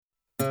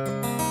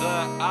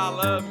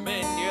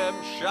Aluminium,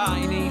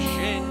 shiny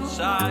Shin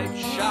side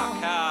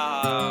shack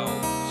house.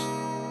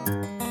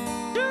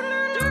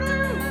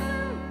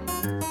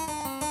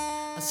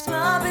 A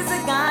scrub is a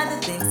guy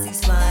that thinks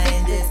he's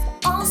flying this,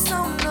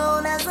 also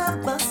known as a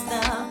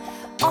buster.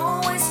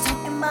 Always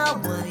talking about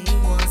what he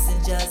wants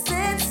and just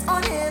sits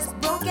on his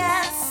broke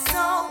ass.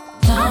 So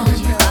no,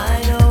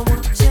 I don't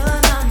want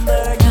your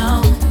number.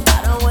 No,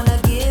 I don't wanna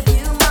give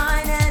you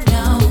mine, and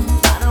no,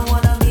 I don't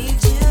wanna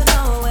meet you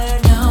nowhere.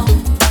 No,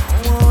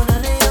 I don't want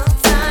none of your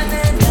time,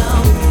 and no,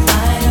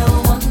 I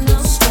don't want no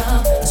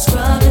scrub. A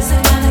scrub is a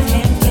guy that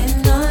can't get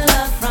no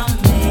love from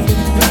me.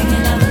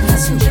 Bringing out the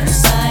passenger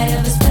side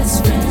of his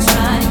best friend's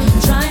ride,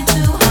 trying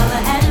to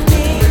holler at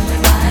me.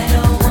 I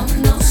don't want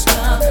no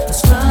scrub. A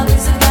scrub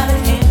is a guy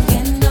that can't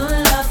get no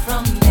love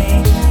from me.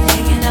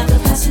 Hanging out the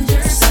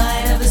passenger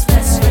side of his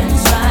best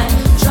friend's ride,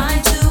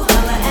 trying to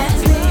holler at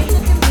me.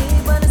 Look at me,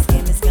 but his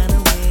game is kinda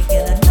weak,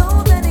 and I know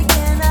that he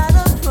cannot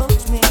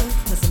approach me.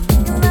 'Cause I'm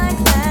looking like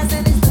glass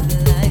and he's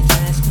looking like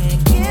trash.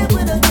 Can't get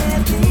with a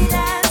deadbeat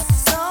ass.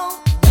 So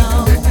no,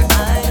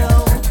 I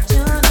don't want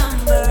your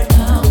number.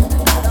 No,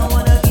 I don't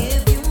wanna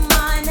give you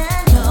mine,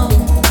 and no,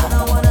 I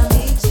don't wanna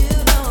meet you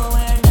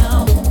nowhere. No,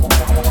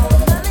 I don't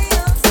want none of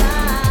your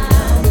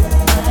time.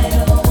 I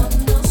don't want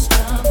no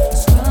scrub.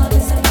 Scrub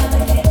is a guy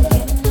that can't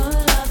get no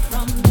love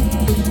from me.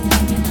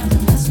 Hanging out the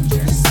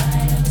passenger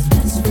side of his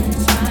best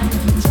friend's ride,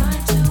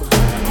 trying to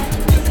holler at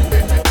me.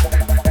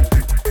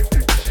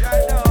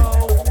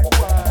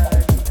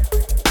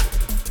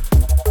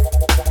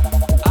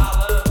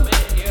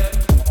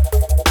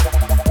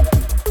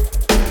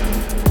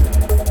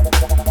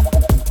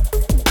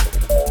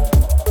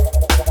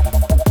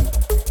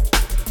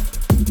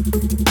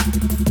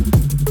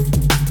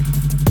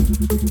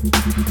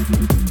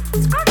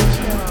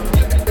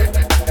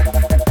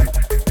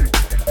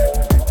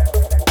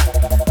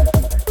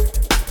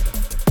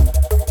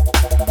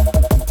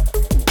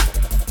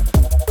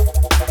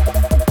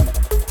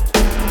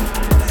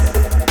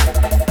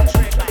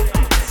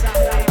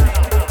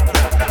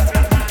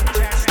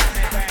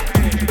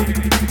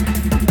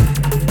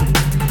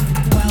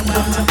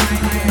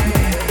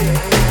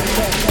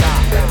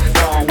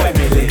 Down where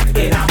me live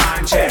in a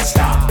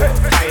Manchester,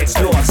 high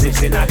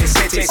explosives in the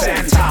city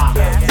centre.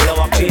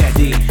 Blow up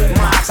JD,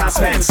 Marks and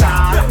Spencer.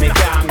 Me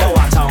can't go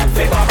a town,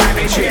 figure by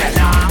me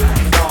trainer.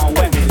 Down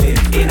where me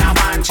live in a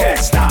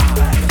Manchester,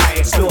 high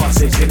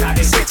explosives in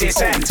the city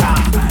centre.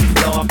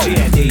 Blow up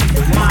JD,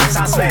 Marks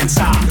and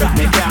Spencer.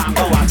 Me can't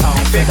go a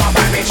town, figure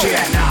by me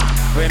trainer.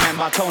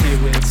 Remember Tony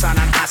Wilson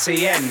and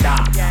Hacienda,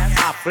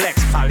 a flex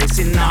palace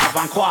in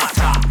Northern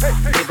Quarter.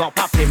 Big up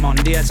Happy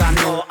Mondays and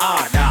no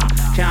order.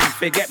 Can't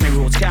forget me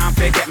roots, can't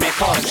forget me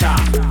culture.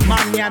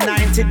 Man, you're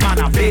 90, man,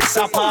 a big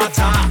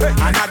supporter.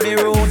 And I'd be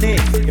Rooney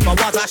if I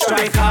was a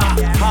striker.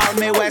 Call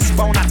me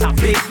westbound, at a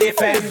big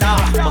defender.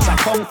 Was a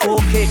kung fu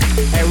kick,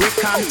 Eric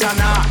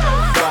Cantona.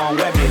 Down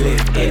where me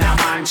live in a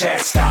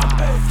Manchester,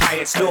 high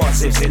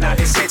explosives in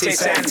the city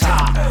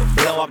centre.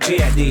 Blow up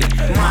JD,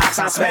 Marks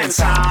and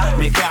Spencer.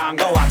 Me can't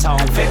go a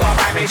town, figure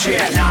by me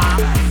trainer.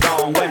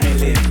 Down where me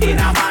live in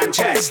a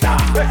Manchester,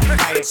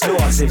 high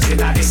explosives in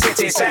the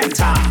city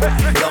centre.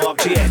 Blow up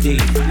JD,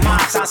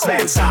 Marks and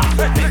Spencer.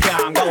 Me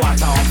can't go a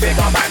town,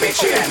 figure by me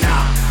trainer.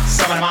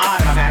 Some of them are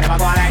hard, my man, them a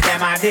go like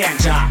them a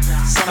danger.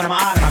 Some of them are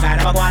hard, my man,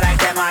 them a go like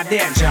them a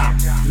danger.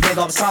 Big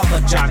up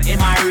Southern John in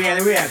my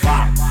real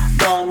pop.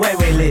 Down where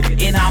we live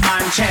in a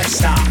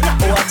Manchester.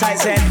 What I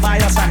said by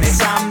us and the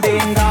Sam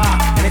Dinga.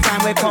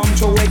 Anytime we come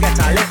through we get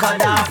a little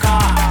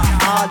darker.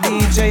 All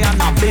DJ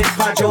and a big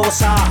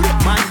producer.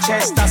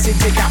 Manchester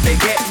City can't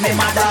forget me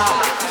mother.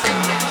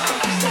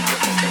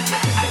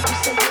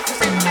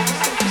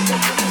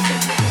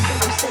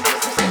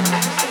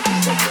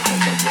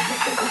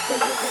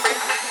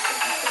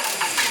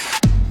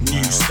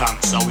 New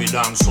stance, how we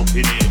dance up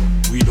in it.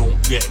 We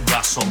don't get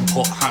gas on,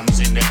 put hands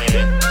in the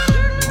air.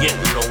 Get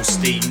low,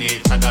 stay near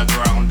to the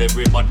ground.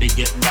 Everybody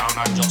get down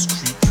and just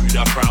creep through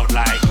the crowd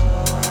like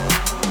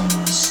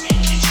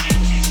sneaky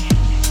cheeky,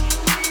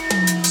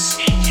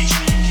 sneaky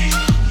cheeky,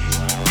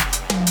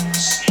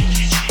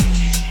 sneaky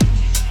cheeky,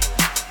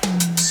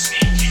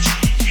 sneaky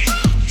cheeky.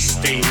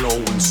 Stay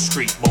low and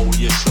straight bow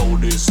your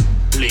shoulders.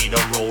 Play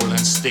the role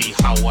and stay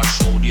how I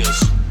showed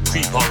yours.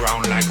 Creep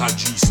around like a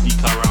G,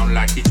 sneak around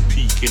like it's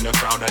peak in the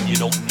crowd and you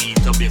don't need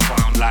to be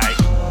found like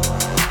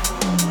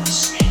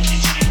sneaky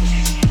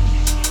cheeky,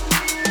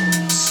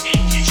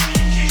 sneaky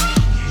cheeky,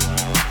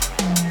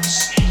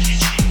 sneaky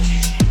cheeky,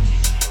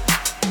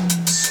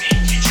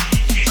 sneaky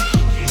cheeky.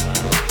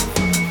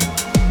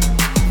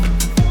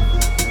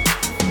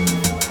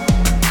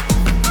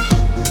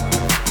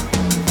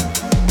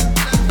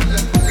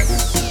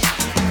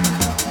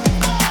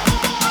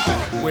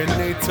 When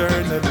they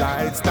turn the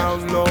lights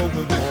down low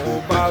with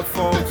mobile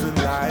phones and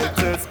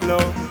lighters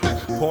glow,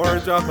 pour a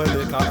drop of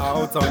liquor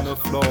out on the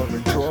floor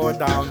and throw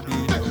down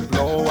beat and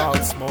blow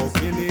out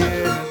smoke in the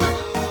air.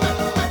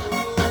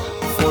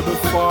 For the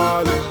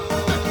fallen,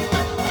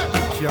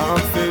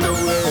 can't fade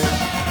away,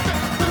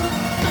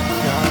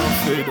 can't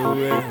fade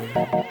away.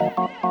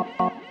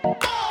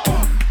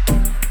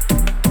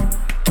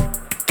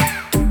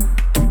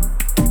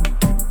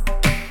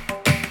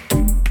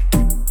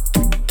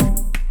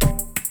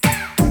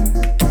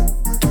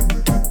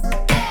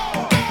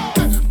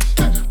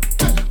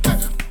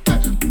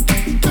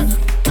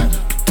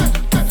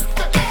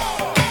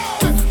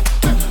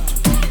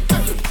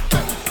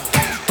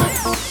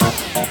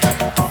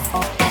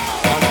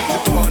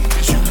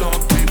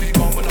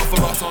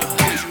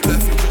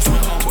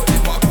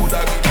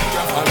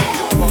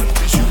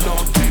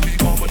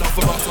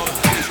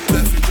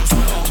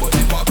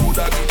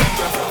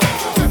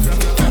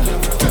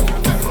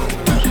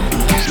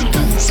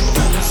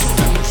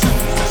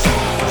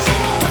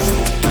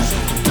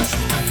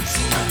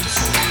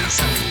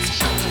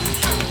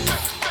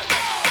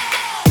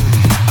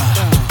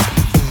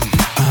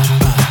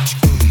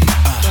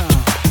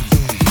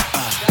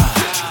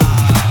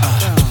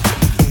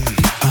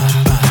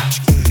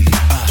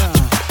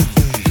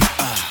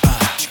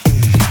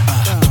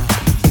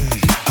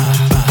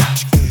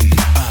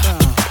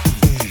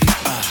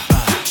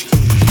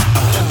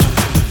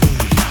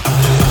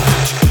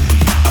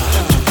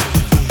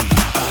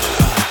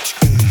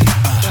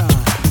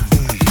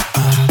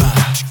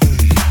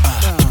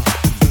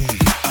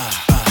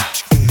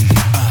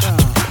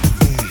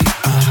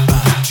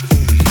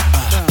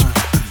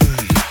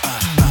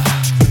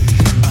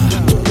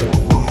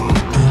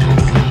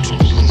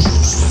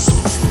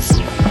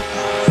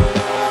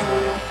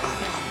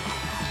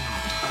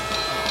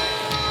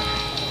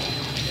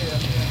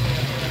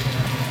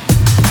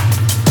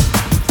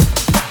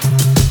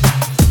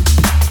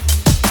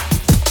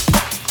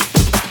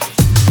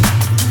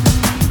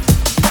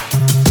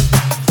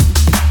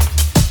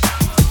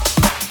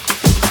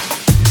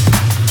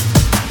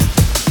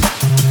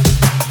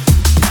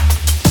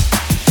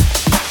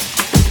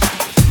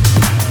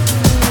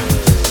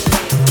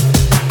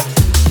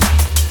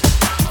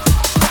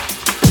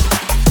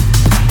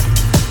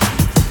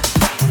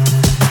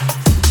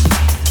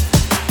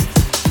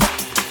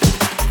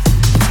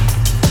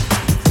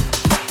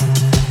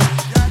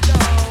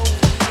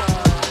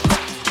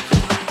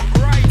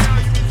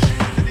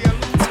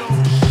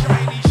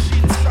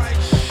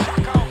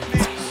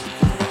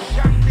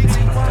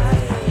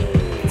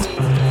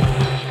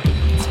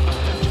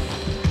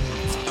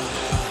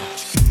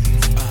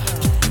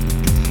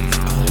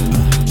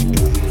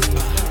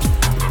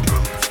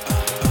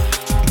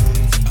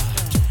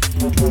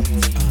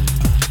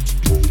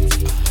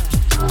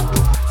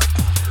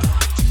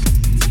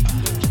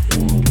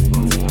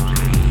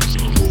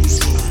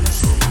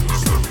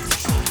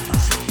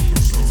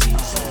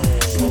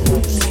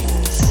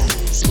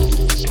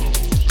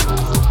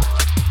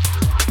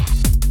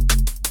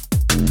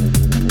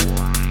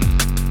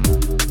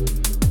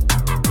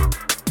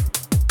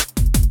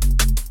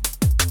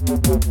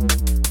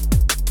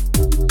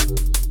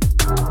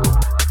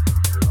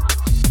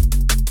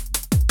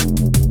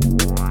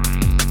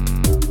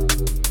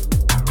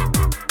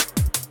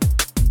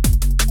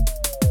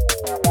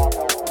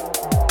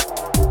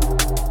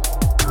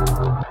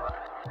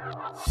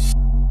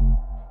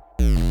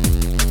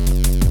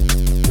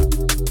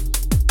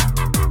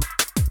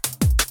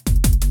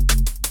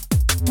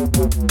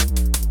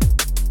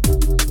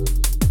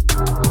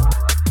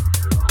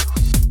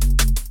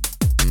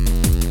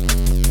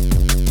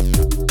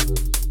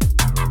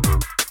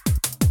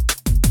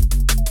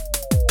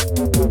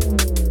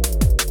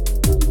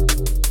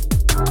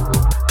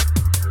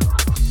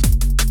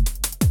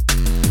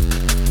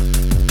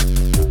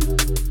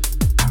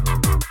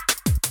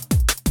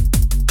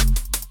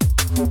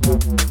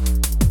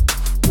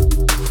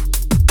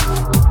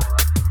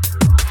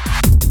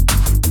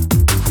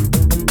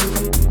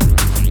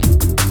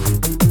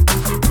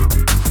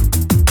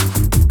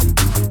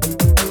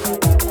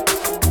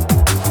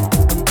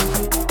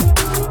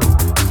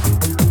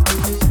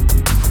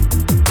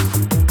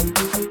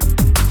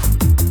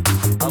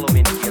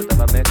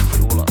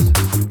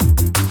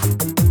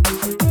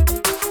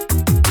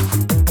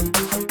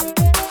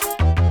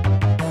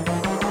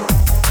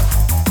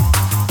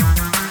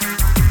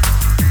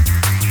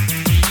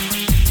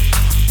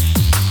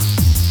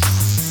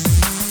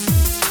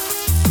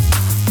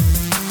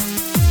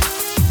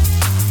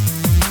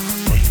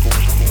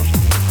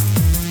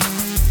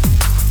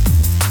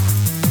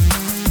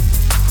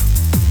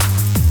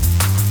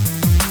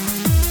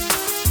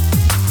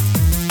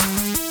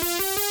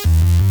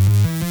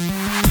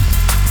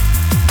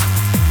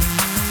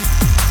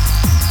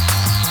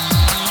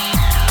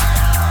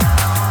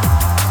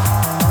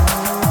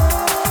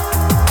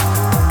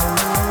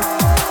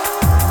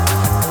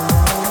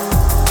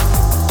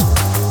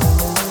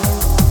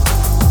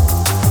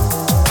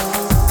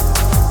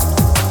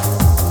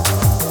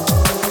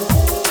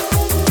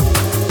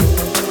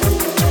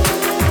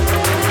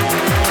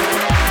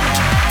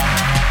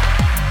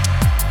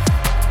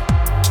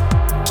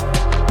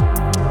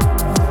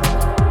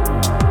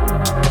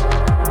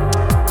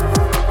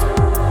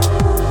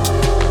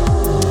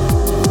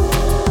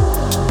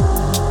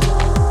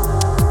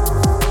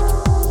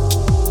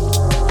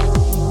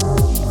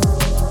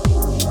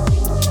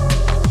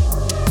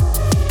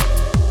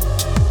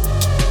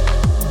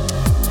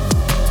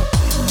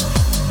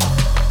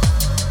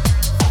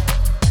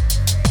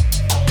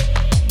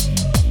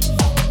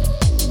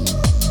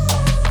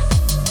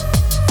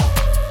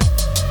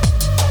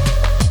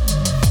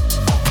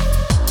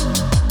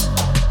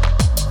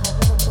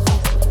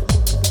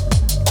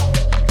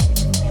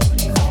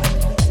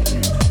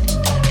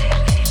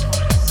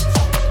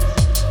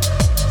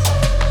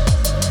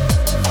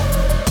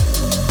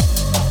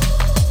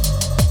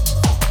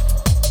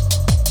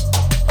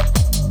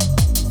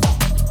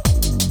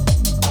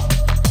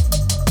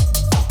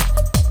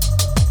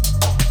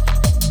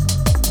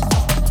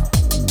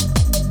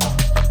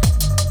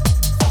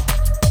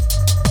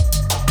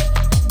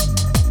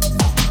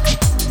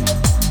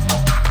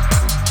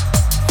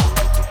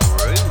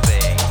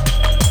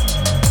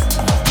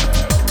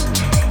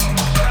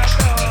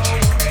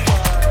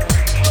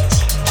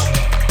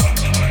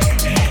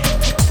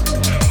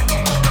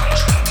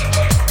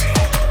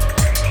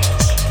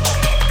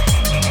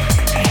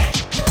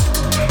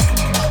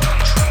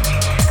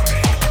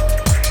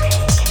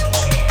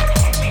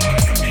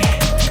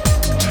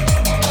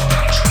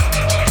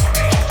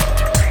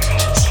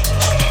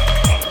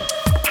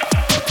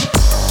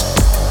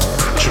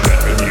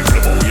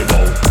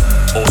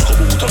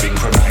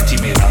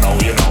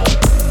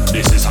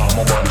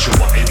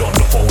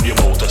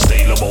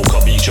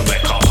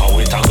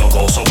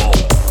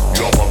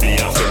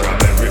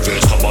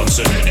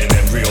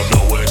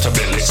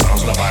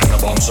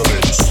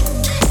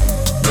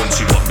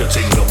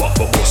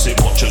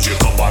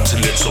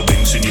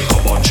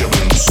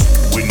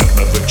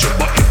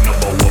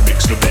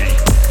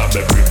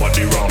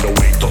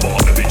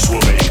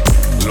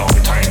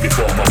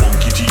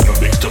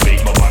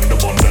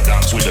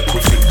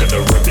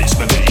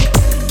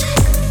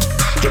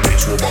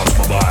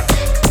 bad.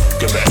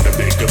 Get back the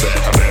big, get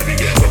back, I'm heavy,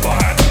 get the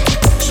bad.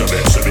 So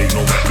big,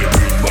 no make me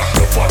bring back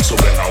the fat. So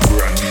bet I'm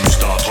brand new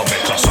start to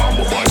make a sound,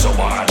 but boys are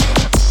bad.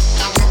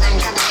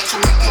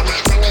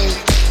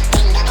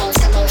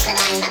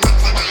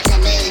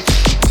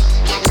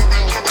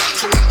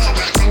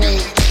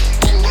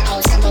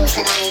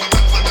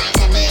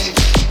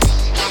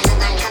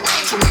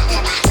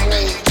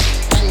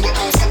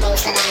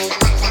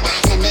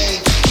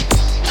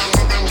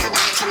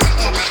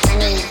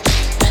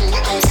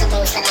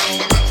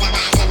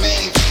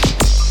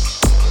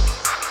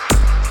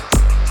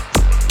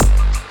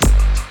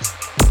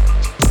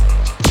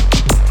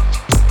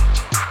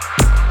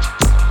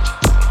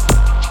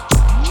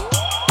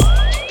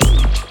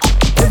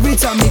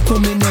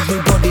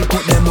 Everybody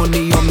put their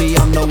money on me,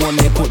 I'm the one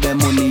they put their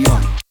money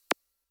on.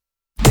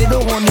 They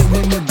don't want it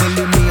when they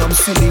bully me, I'm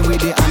silly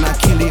with it and I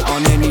kill it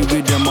on any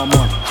rhythm I'm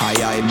on. Hi,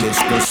 I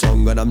missed the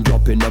song and I'm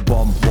dropping the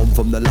bomb. One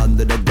from the land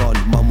of the gun,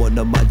 man want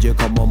the magic,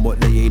 come on, but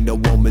they ain't the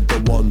one with the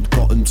wand.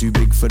 Gotten too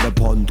big for the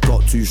pond,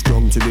 got too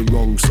strong to be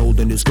wrong. Sold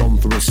and it's gone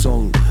for a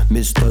song.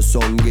 Mr.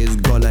 Song is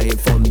gone, I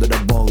ain't fond of the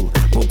bong.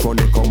 Put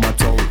chronic on my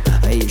tongue,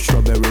 I ain't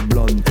strawberry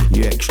blonde.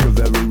 You extra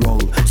very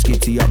wrong,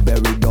 skitty I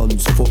berry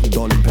dons. Fuck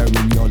Don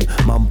Perignon,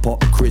 man pop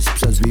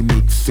crisps as we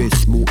make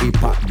fists.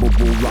 Multi-pack,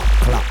 bubble wrap,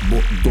 clap,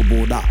 but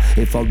double that.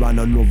 If I ran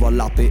another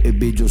lap, it'd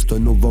be just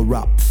another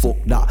rap. Fuck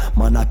that,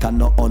 man, I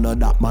cannot honor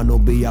that. Man, I'll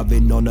be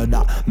having none of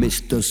that.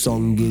 Mr.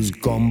 Song is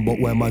gone, but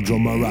where my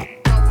drummer at?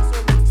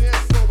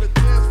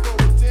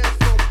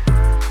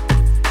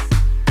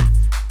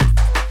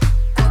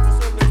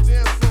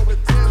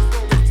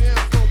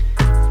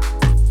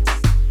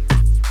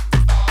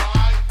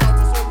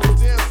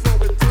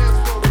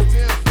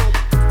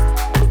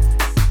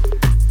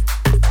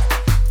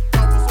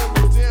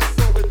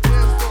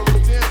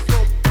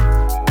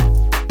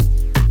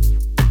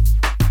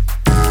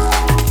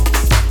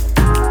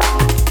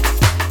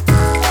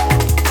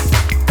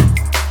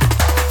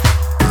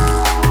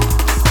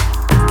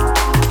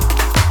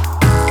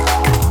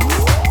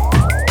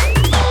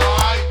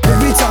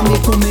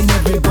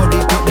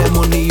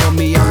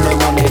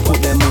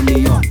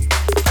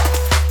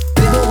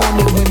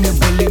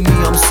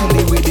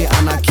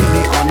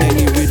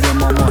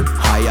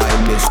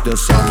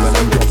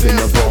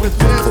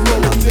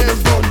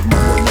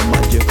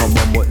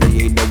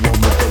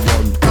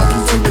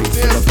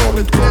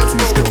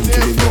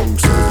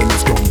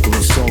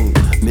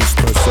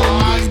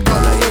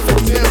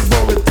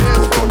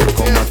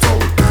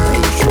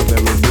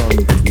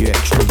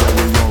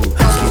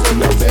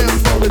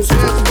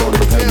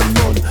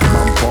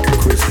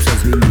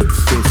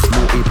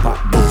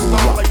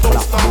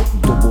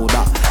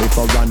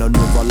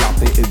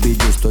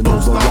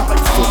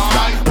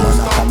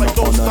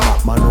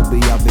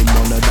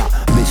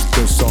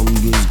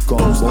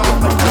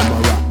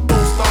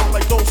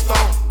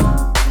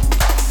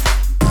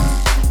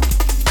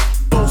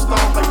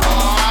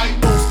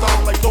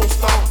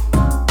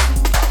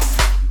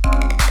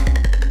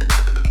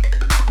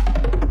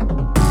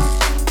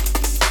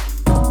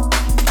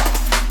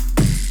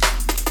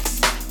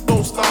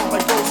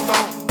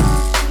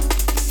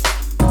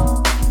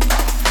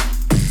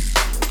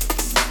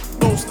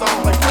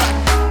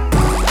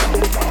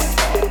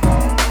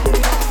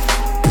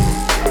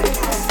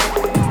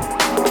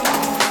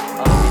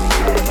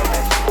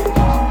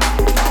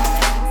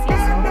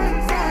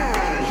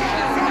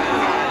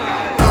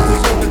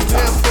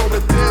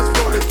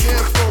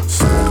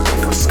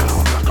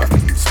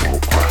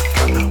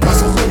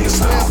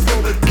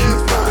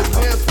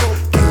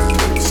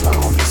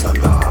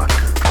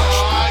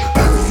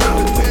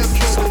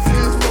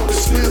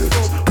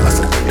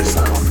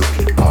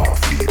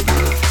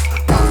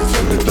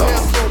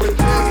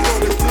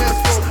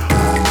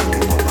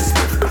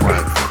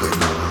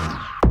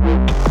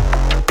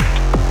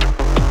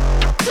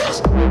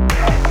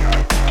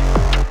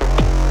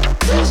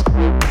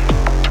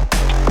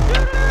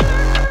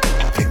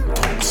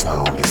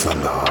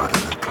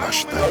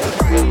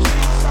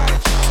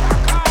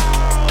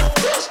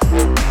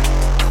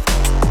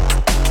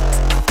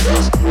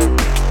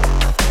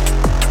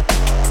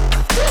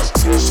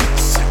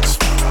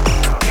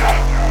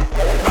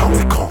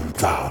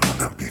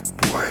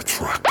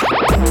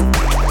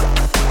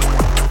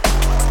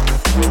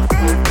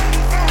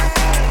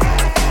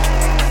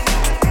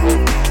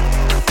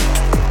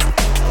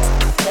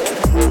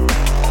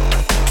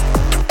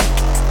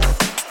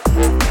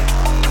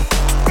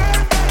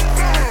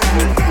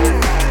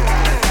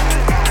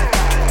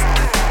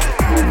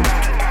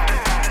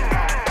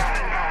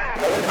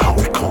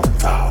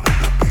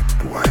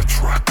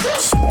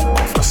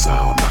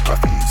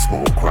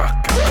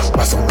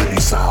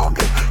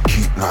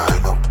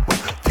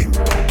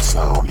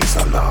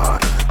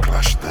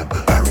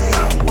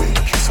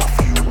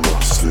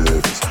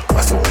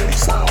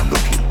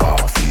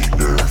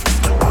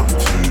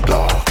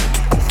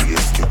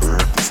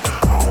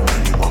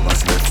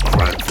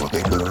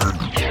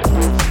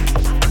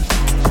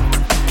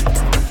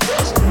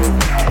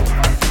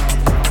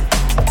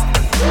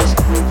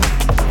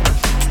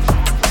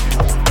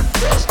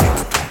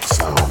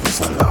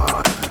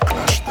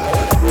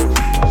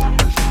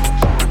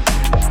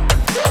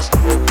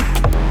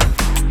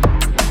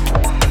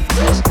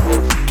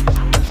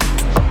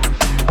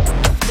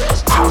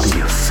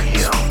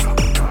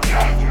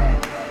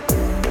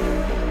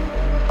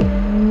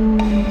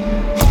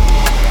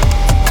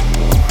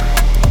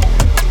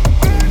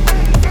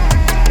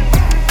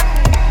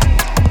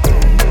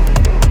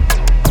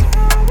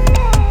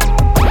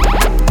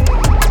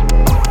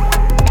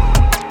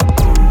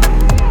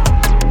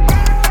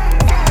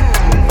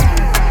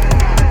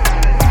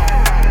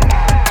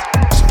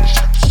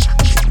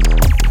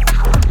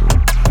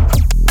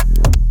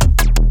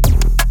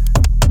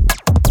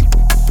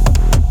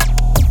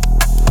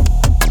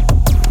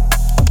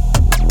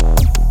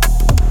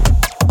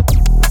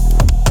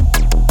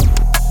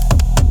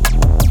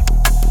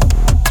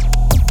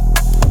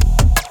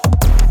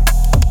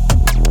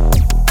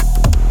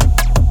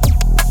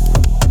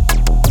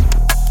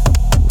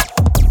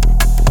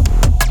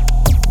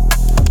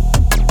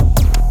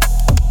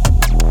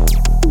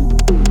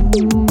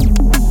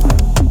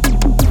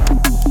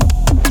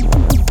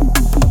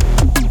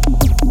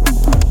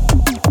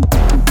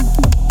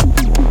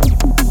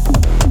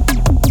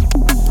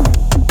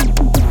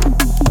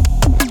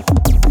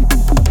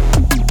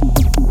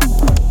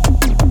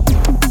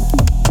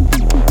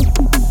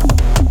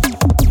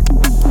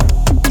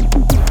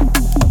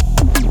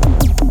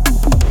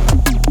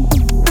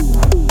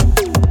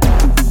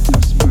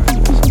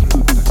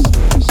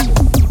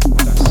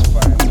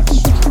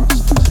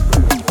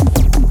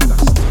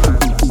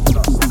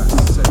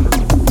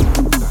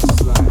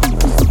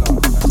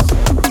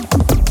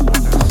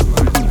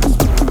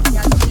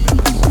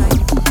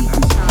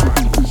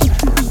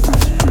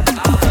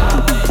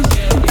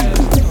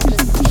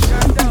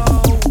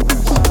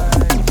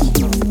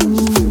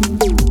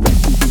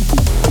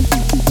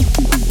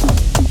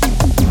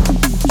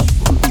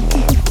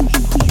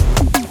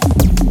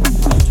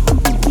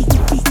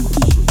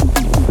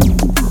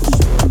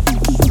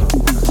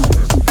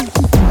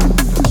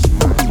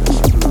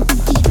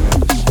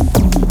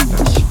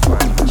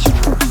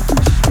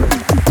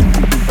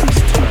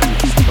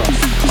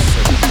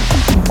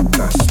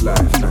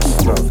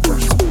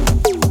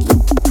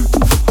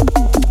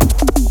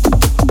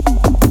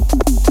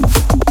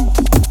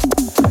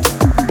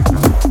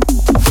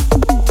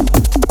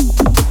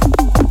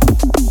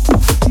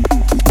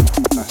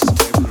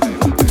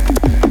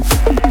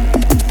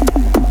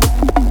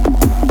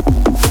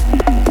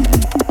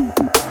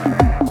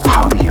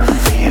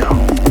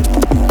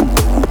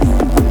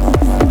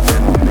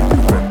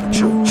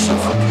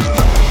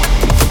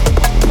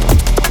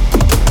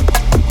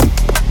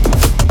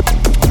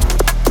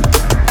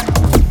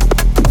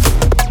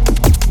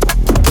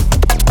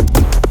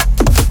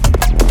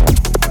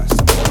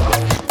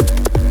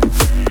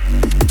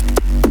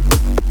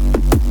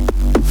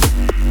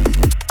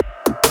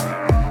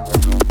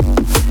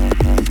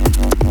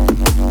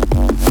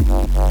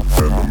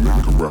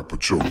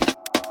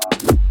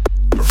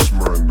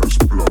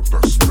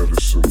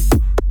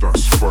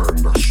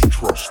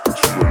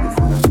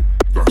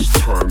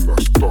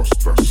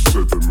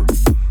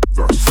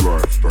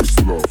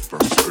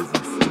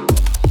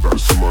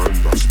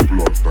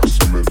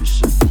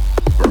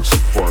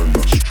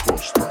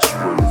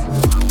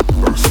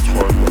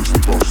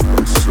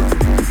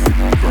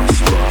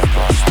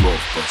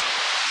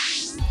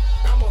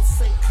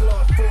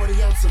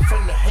 dancing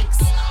from the hakes.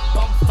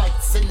 Bum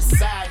fights in the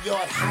side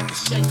yard, hockey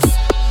shakes.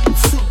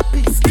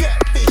 Two-piece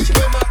catfish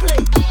with my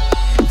plate.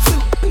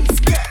 Two-piece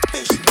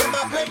catfish with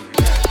my plate.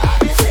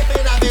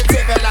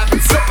 I've been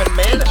sipping,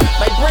 man.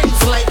 My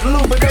brain's like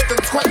lube, but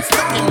nothing's quite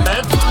sticking,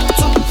 man.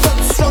 Two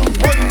tons strong,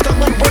 one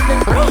coming,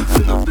 running.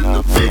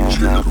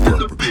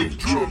 The big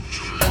drum.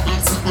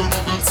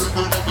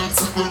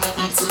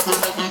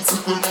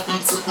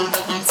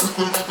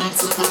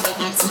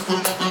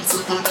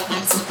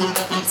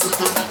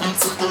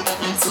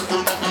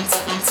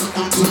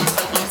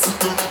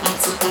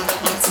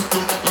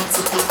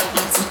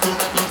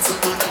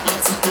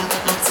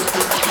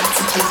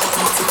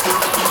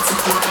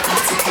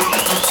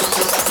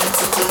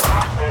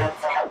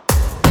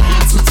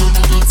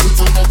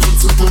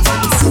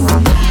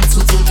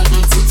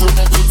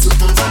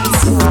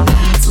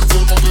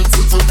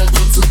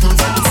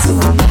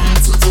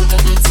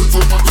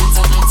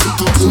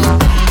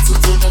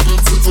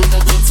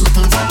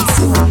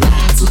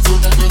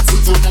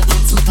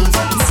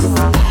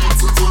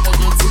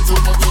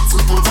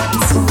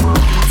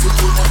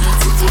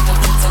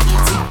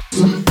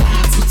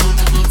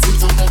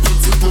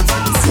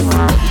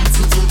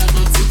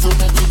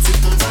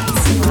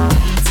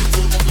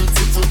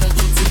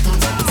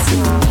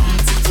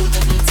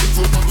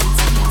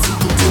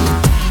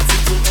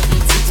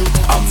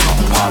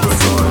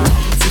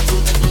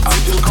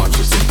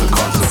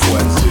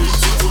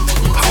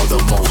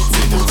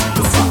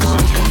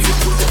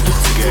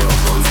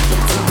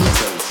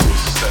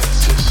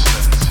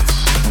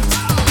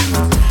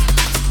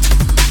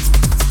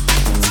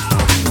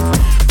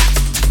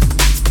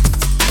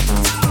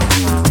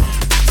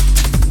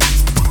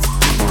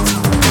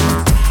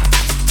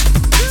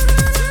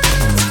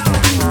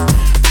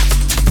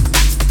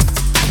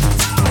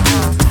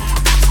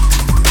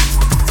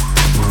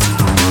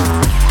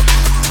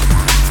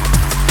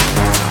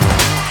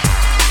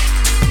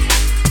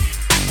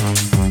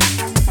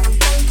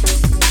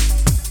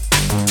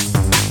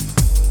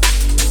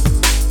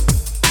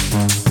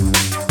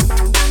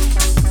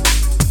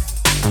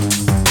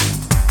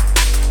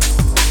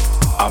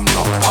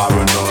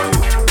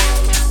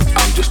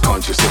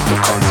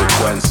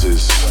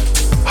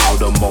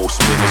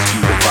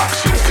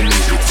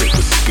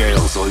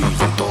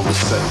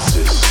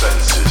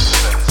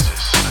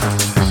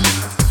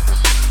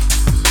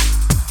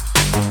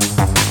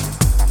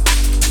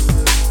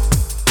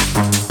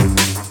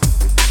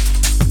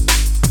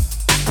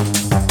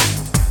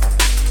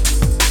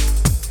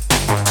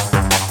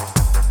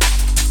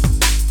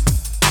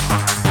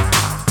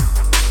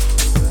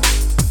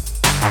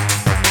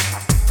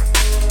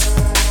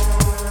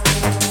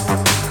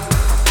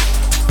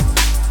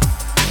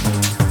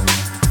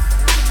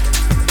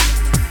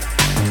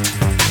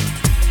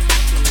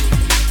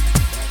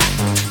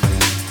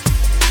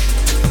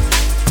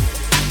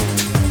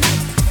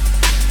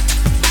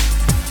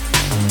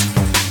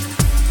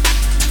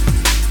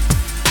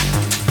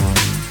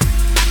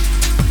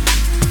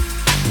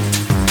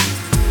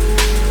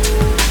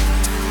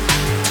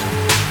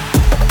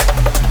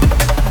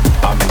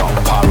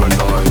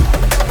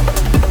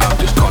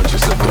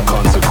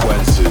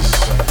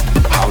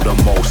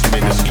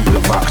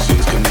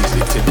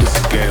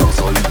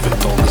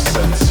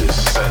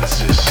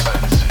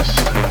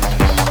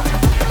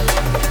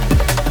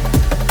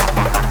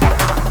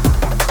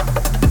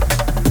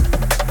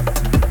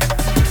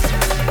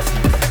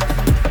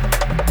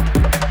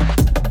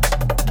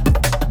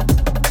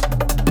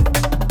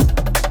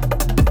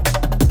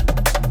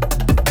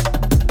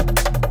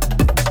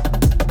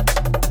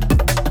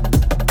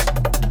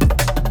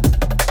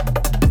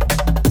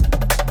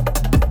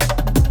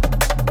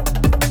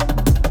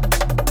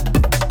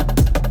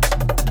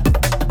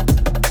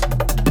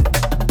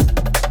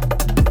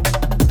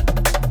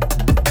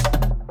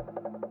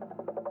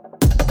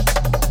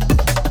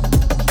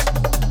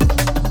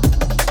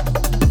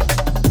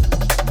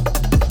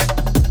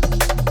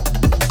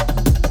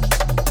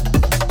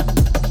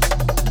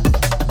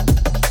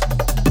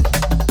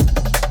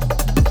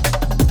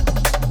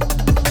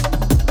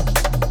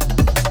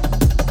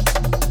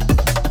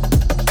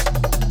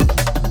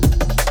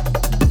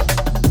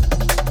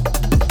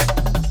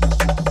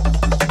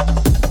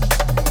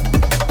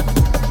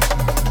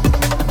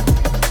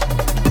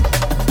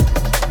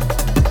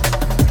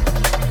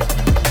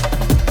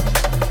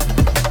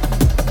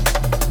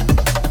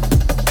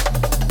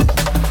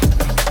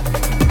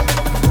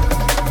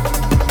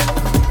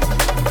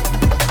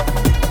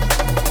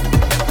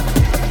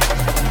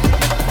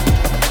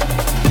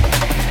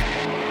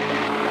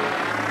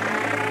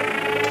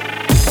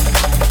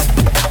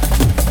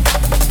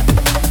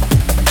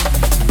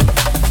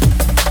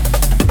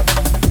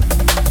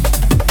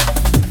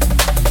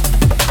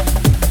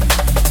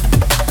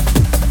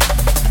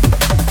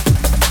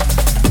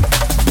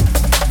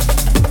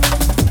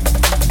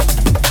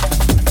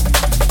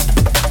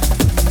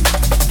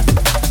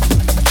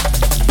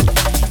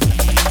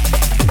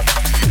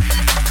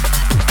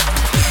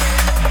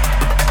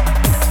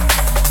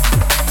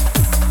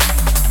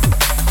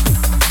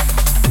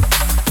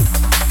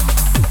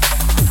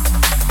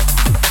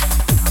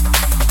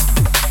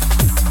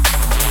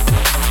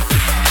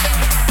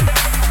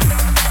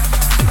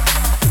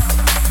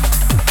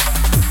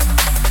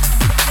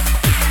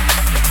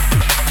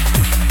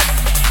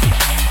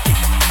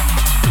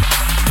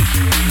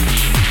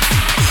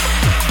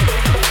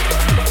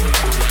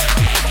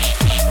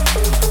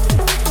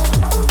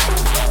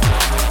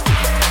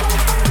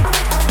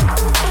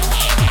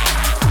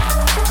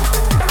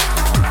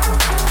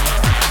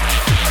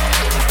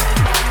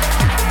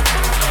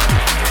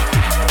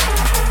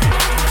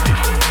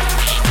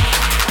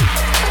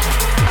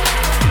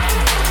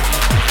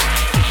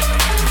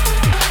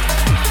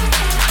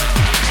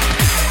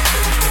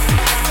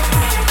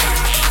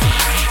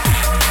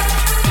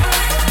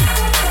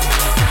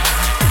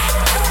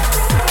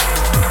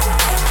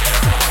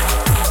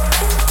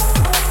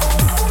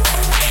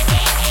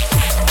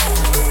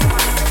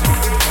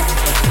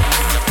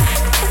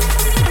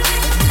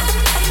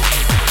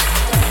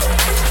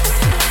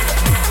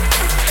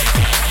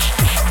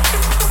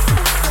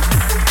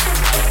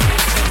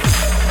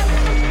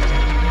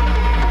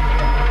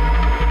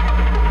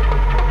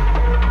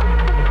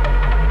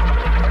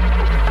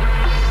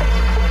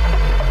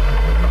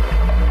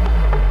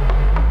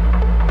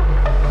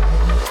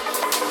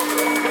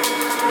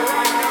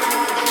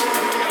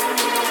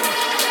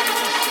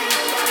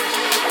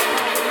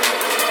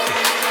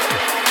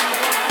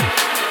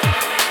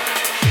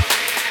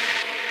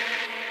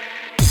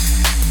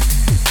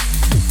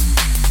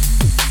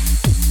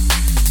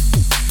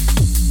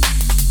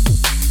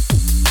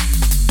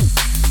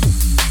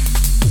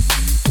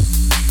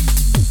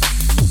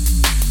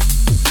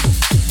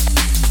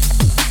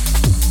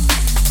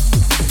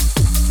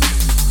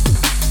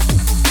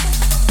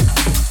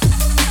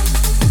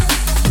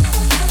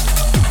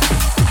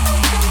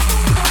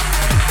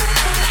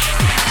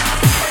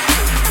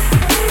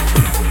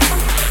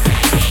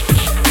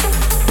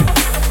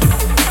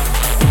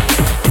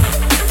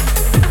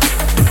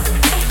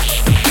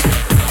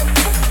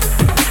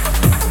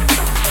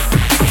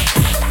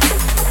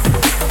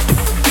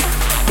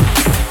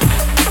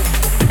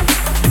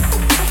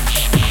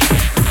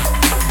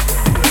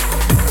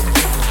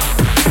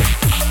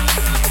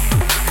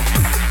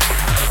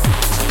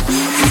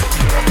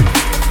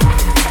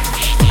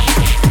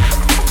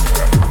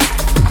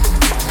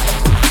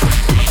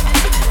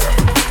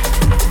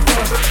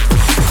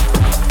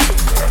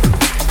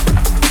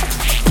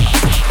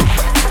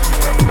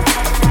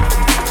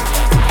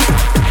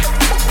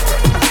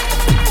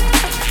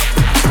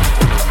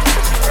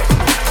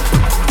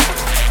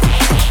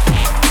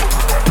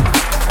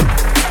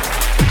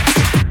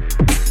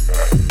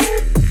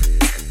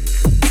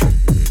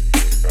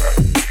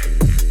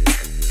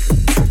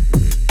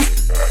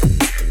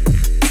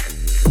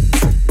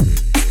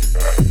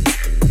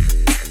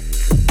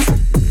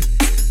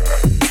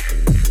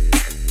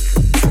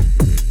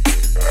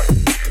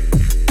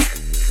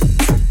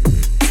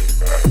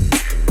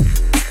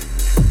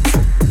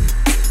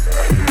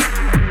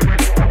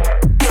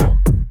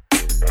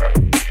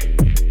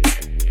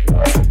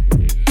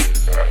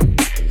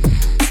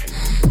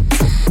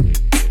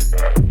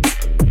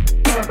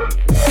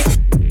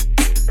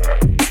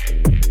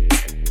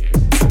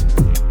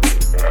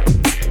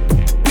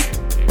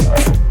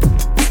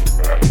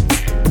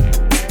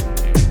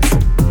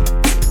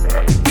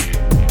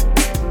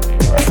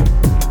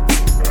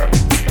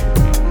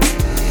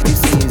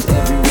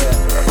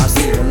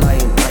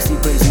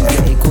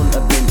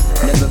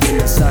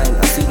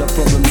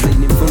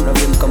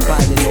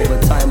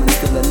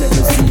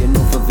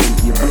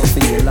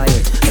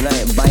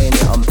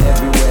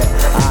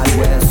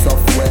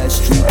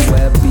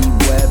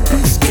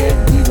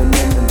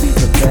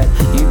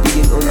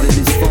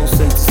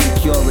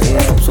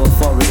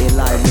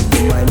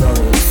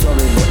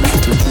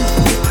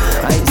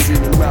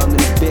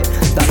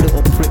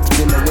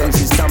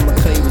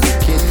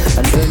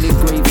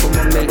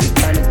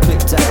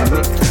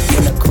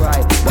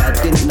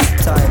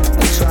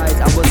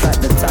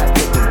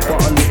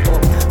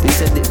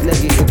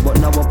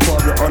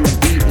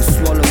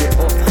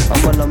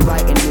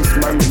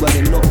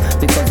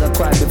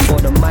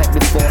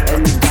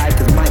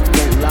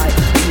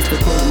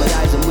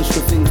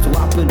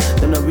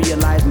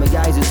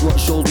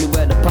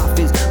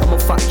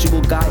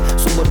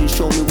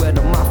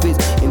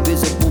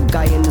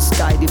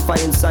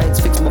 applying science,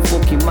 fix my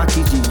fucking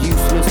Mackies, you're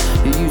useless.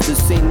 You use the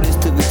same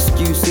list of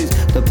excuses.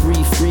 The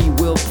free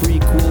will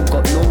prequel,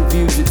 got no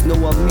views, it's no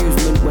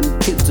amusement when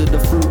kids are the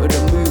fruit of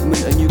the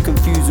movement and you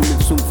confuse them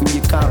with something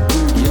you can't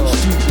prove. Yo,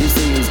 they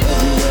say it's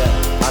everywhere,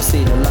 I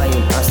say the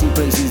lying. I see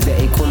places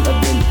that it couldn't have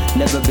been,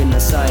 never been a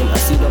sign. I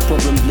see the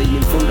problems laid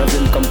in front of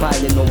him,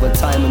 compiling over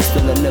time, and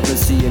still I never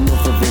see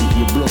enough of him.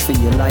 You're bluffing,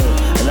 you're lying,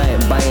 and I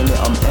ain't buying it.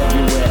 I'm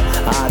everywhere,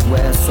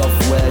 hardware,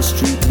 software,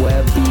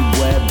 streetwear,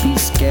 beware, be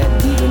scared,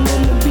 even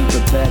on and be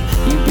prepared.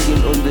 You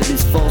begin under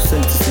this false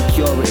sense of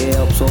security,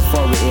 helps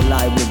authority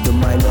lie with the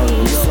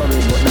minority.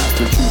 Sorry, but that's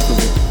the truth of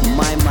it.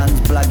 My man's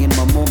blagging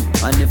my mum,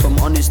 and if I'm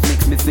honest,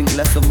 makes me think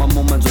less of my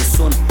mum as a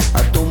son.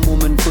 A dumb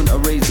woman couldn't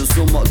have raised a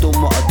son, but done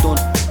what I done.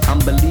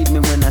 And believe me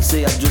when I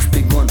say I've just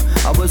begun.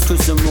 I was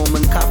Christian,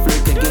 Roman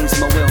Catholic against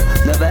my will.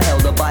 Never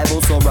held a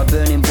Bible, saw a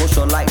burning bush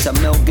or liked a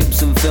Mel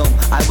Gibson film.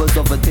 I was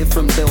of a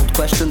different build,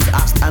 questions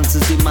asked,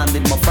 answers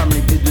demanded. My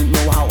family didn't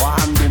know how to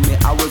handle me.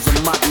 I was a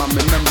madman,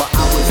 remember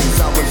hours since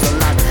I was a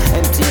lad,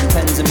 emptying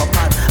pens in my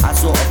pad. I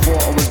sort of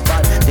thought I was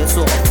bad, they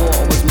sort of thought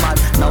I was mad.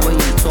 Now I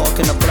ain't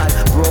talking a black,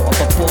 brought up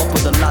a pop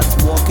with the lads,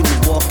 walking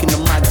the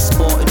mag,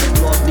 sporting the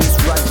broad, these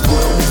rags.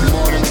 World is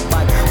more than a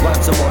bag,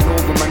 wipes them all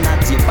over my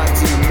nads. You're back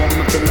to your mum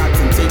with the lads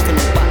and taking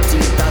them back to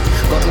your dad.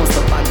 God must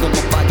have bagged on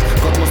my bag,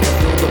 God must have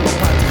filled up my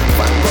pad.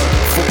 Thank God,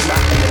 fuck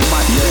that and you're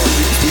mad. Yeah,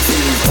 this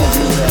is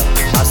everywhere,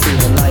 I see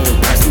the lying,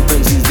 I see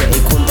places that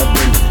it couldn't have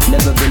been,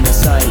 never been a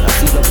sign. I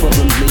see the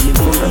problems laid in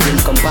front of him,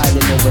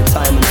 compiling over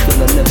time, and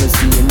still I never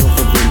see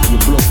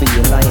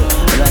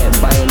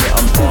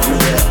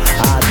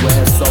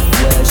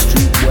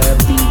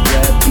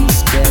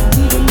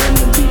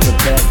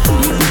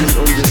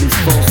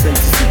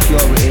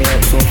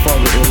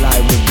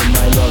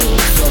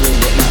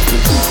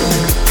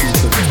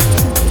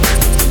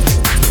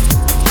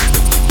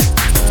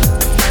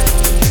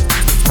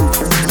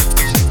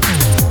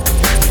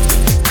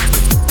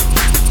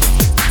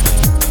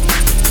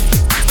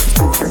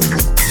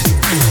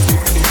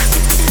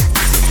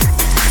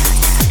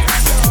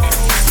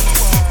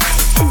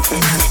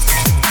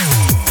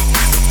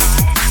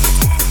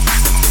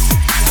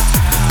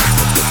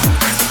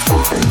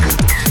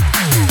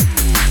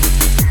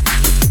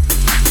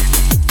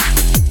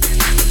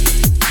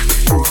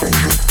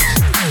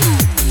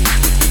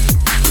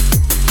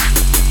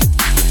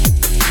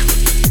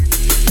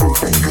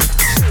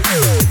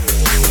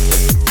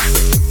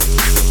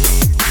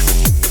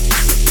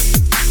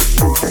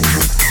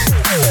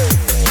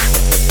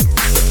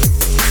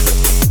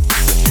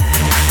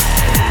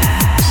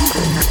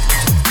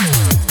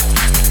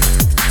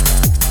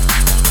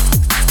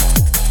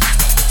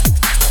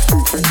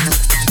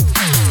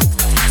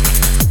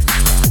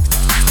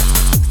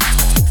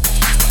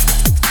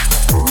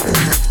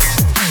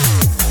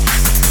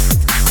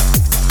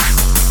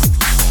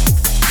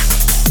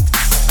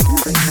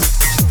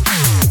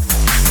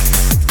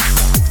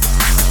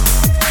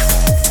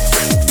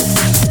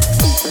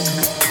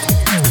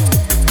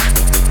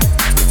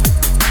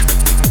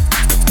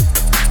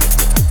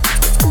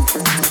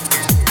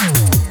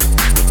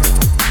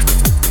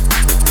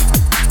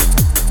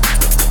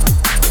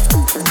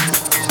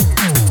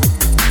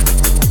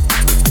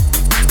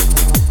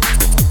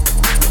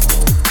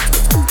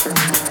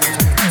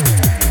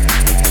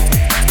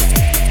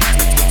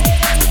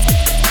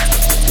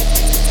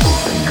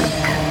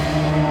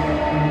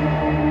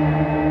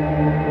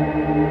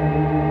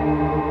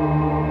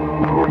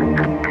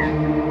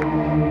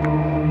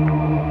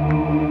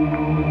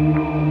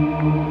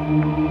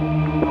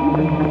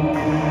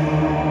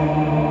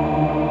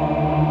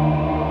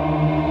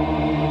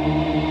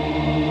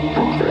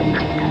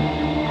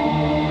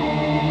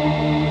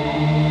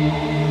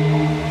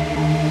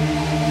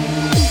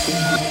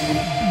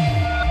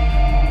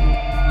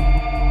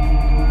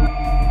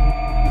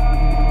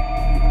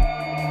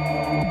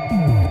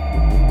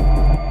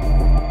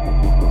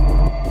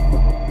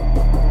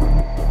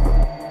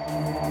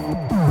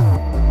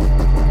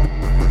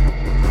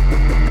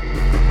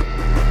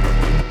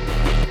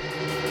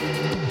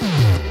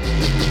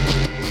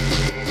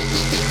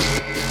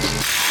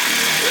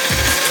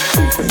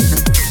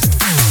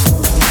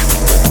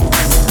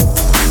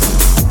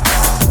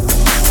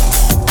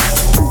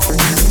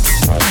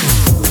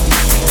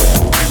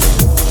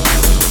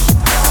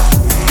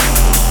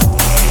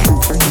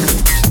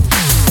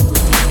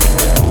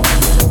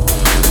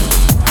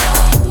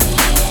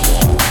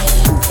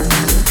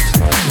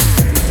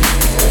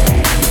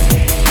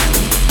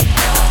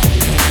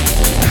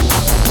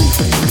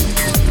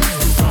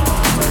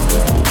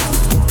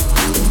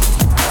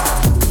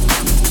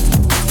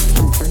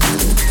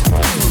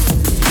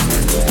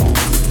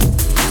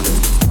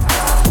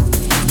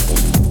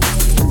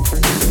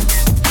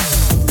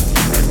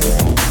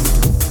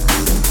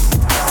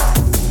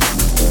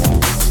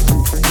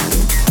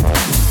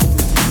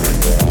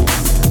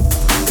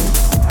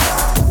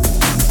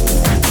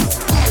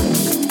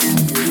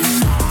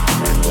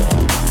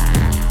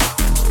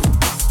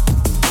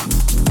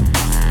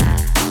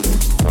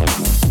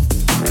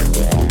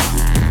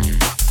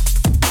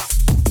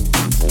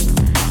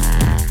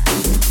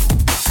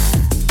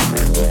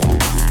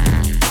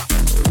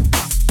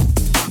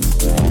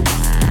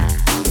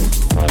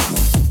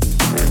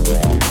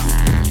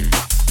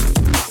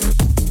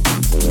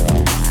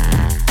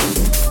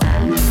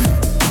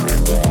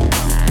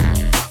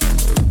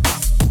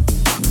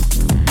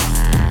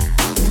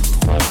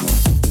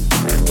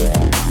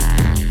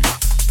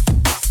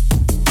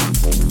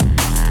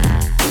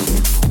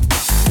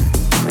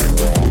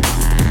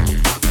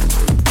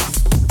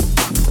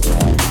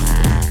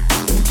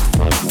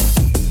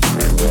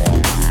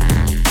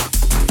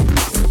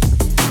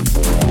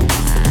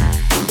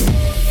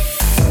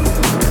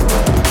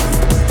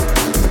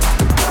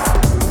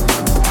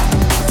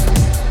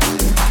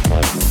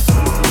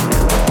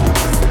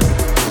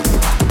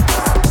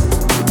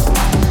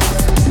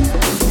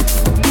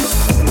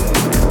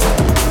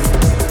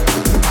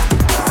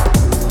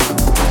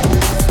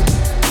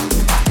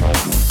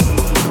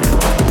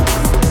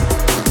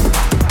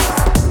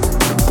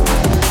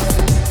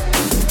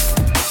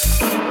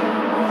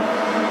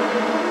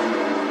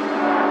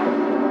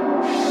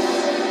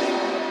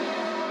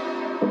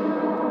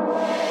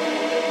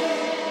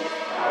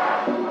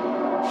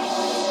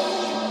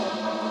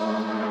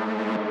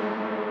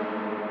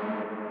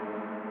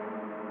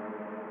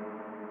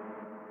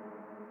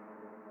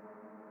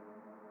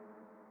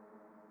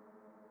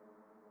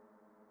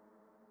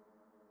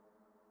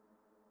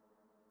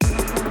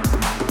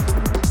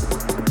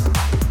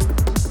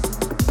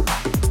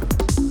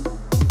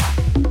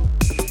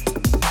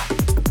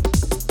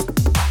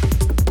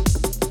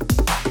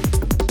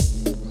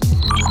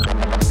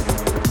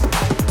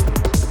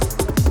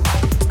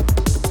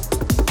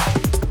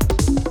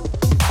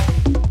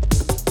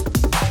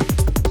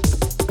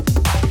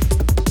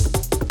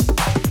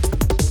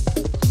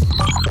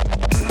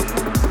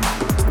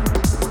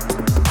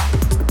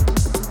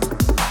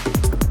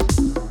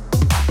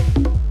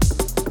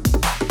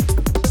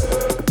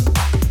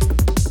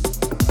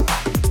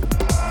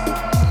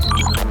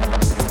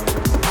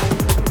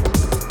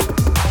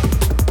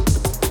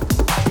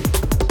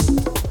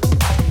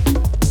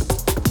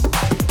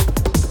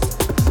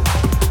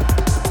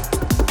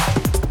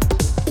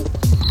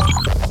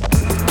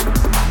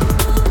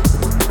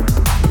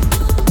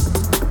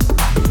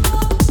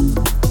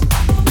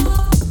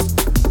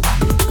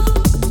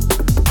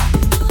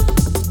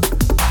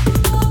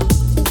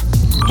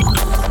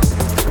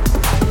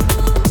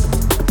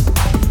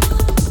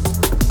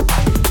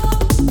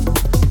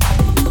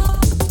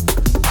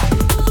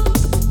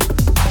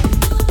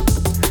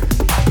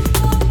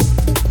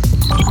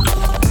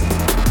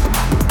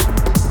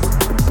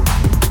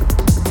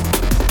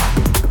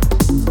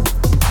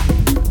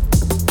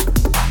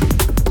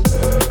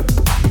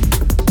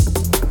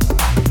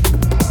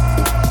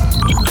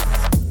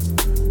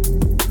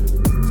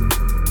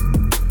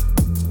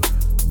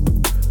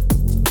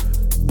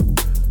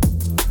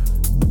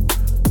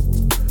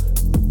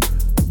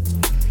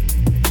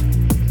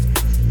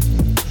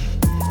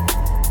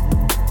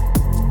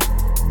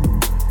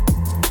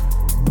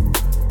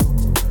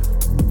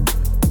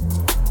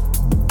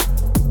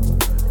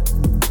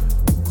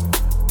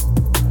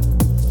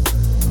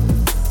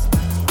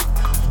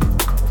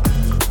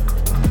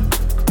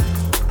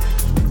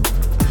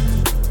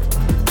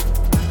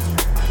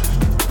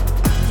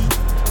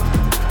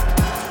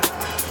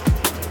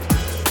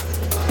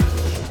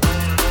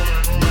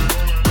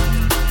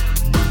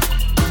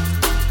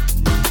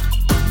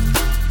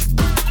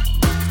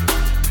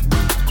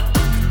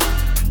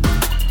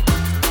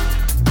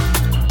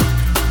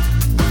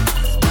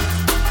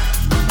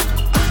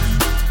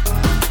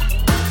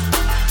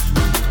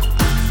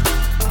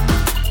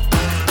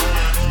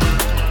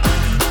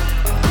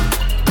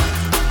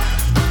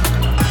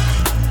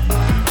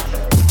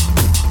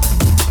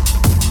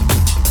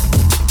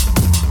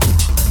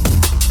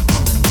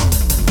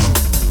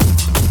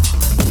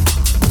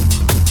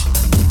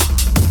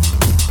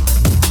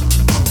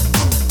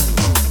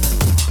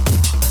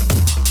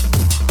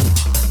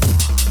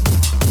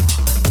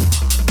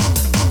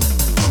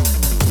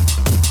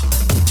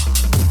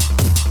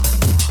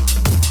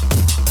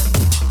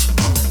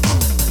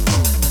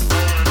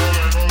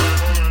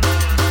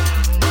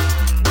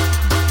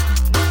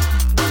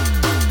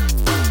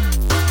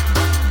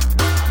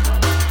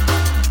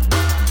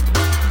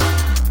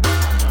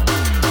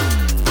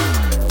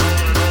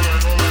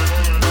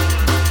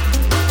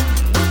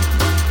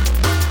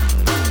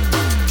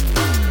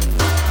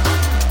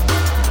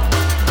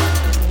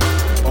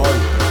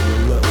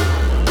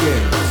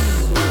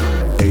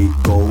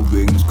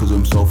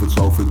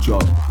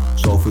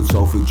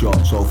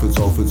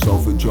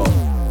Salford John.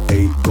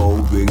 8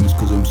 gold rings,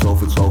 cause I'm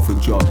Salford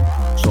John.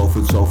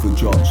 Salford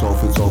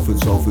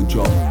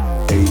John.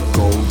 8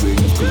 gold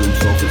rings, cause I'm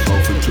Salford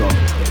John.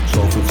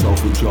 Salford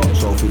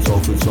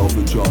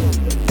John.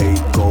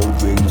 8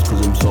 gold rings,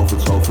 cause I'm Salford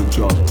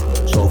John.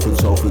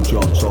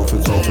 Salford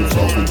John. 8 gold rings, cause I'm Salford John. Salford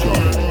John.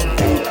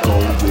 8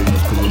 gold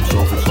rings, cause I'm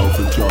Salford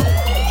John.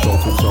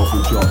 Salford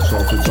John.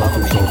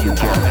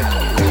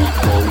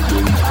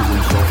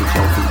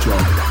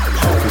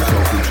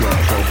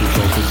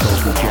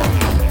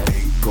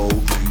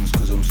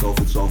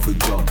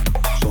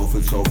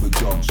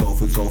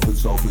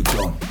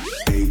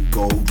 8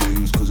 gold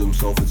rings, cause I'm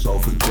Salford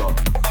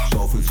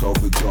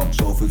John.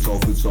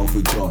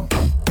 Salford John.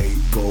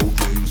 8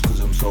 gold rings, cause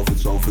I'm Salford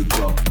John.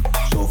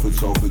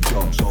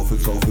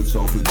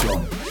 Salford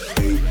John.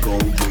 8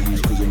 gold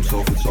rings, cause I'm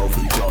Salford John.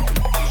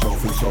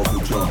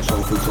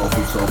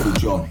 Salford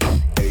John.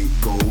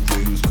 8 gold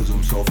rings, cause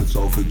I'm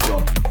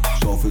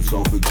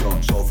Salford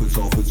John.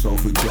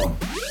 Salford John.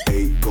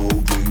 8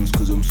 gold rings,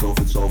 cause I'm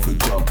Salford John. Salford John. 8 gold rings, cause I'm Salford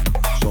John.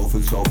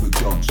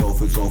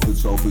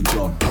 Salford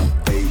John.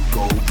 8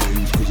 gold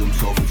rings, cause I'm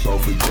Salford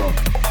John.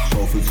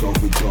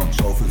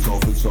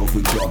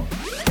 Salford John.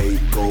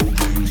 8 gold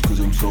rings, cause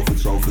I'm Salford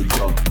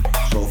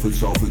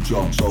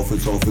John.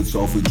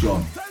 Salford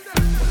John.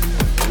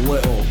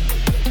 Little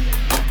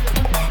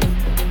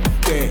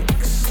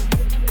dicks.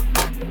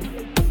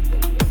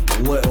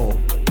 Little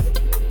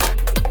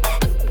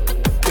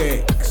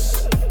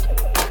dicks.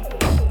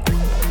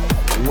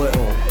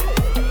 Little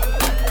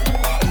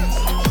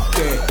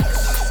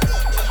dicks.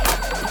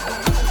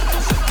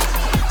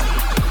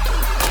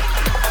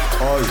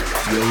 Oh,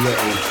 you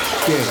little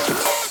dicks.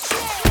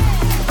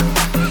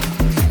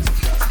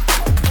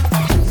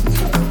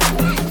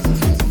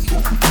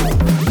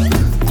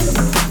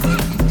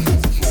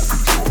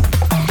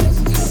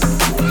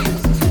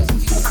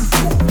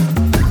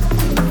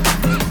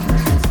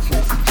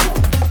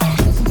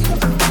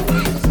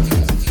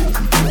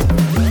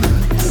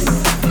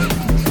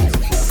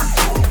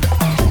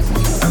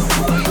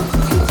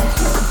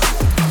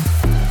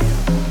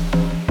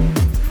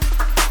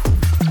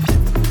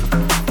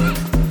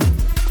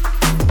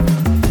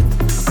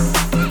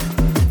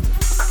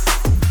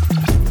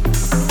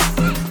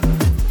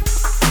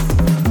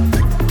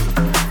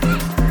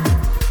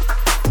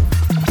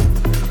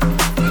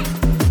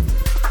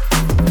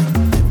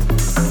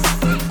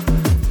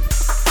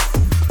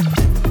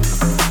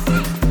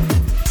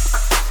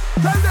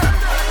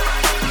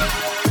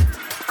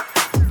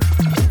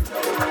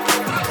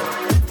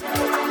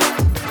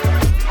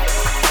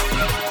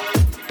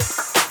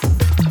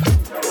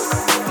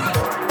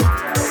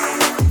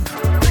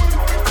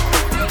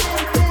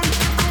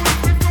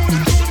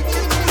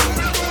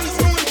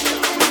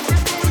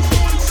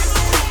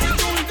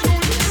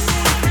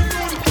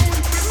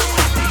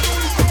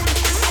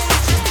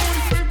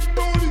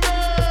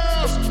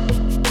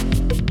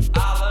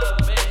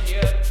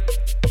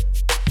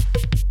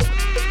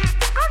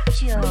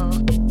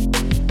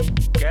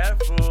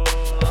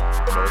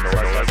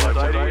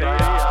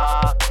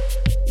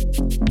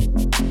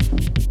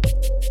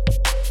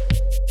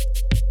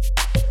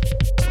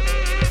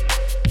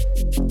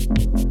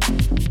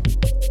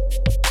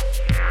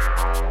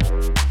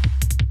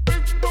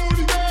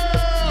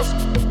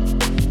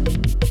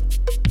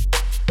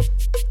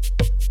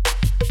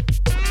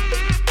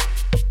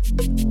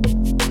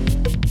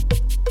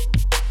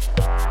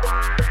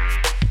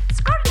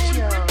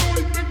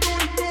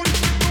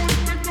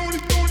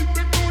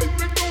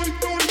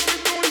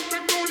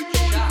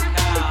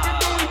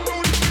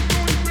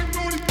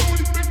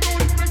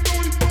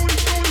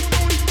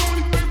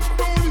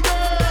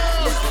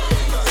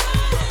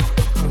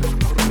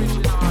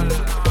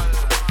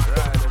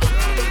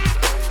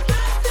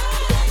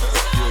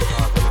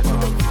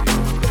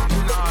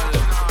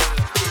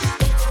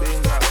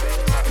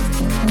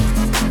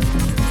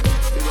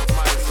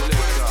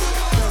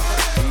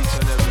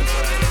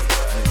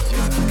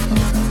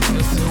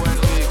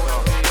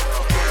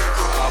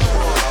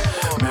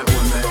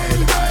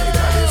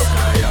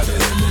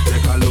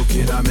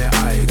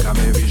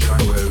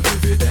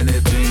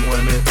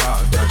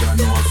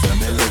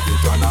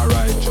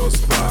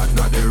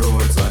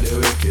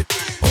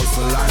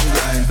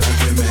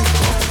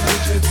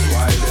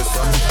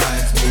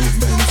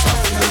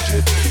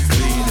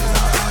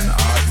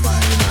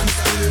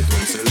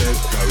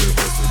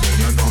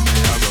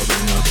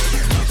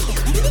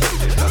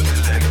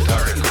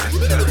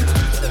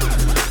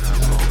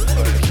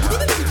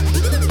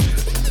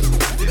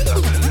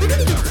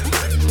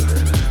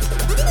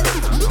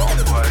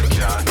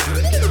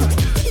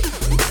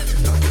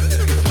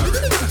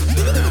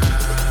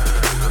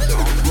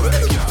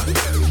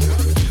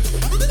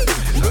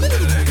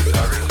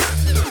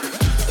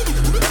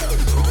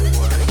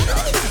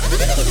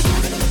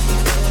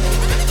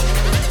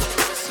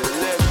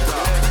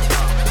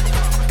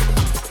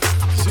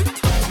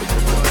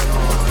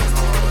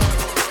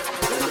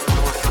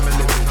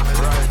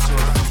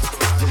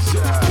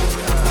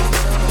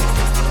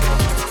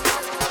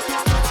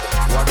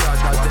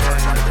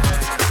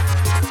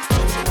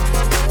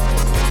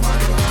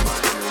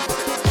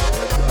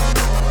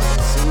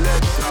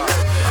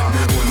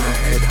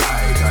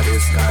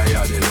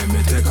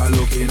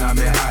 a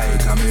me eye,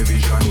 cause me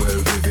vision well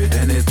vivid.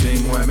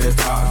 Anything when me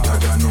talk, I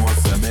just know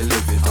say me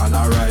live it. On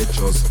a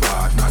righteous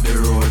path, not the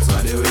roads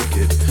of the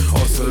wicked.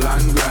 Hustle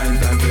and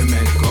grind and we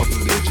make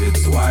couple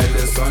digits. While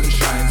the sun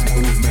shines,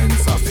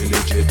 movements are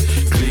legit.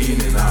 Clean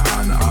in a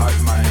hand, heart,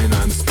 mind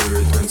and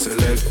spirit. When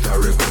select a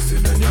request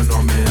it, then you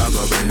know me I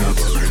go bring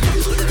it.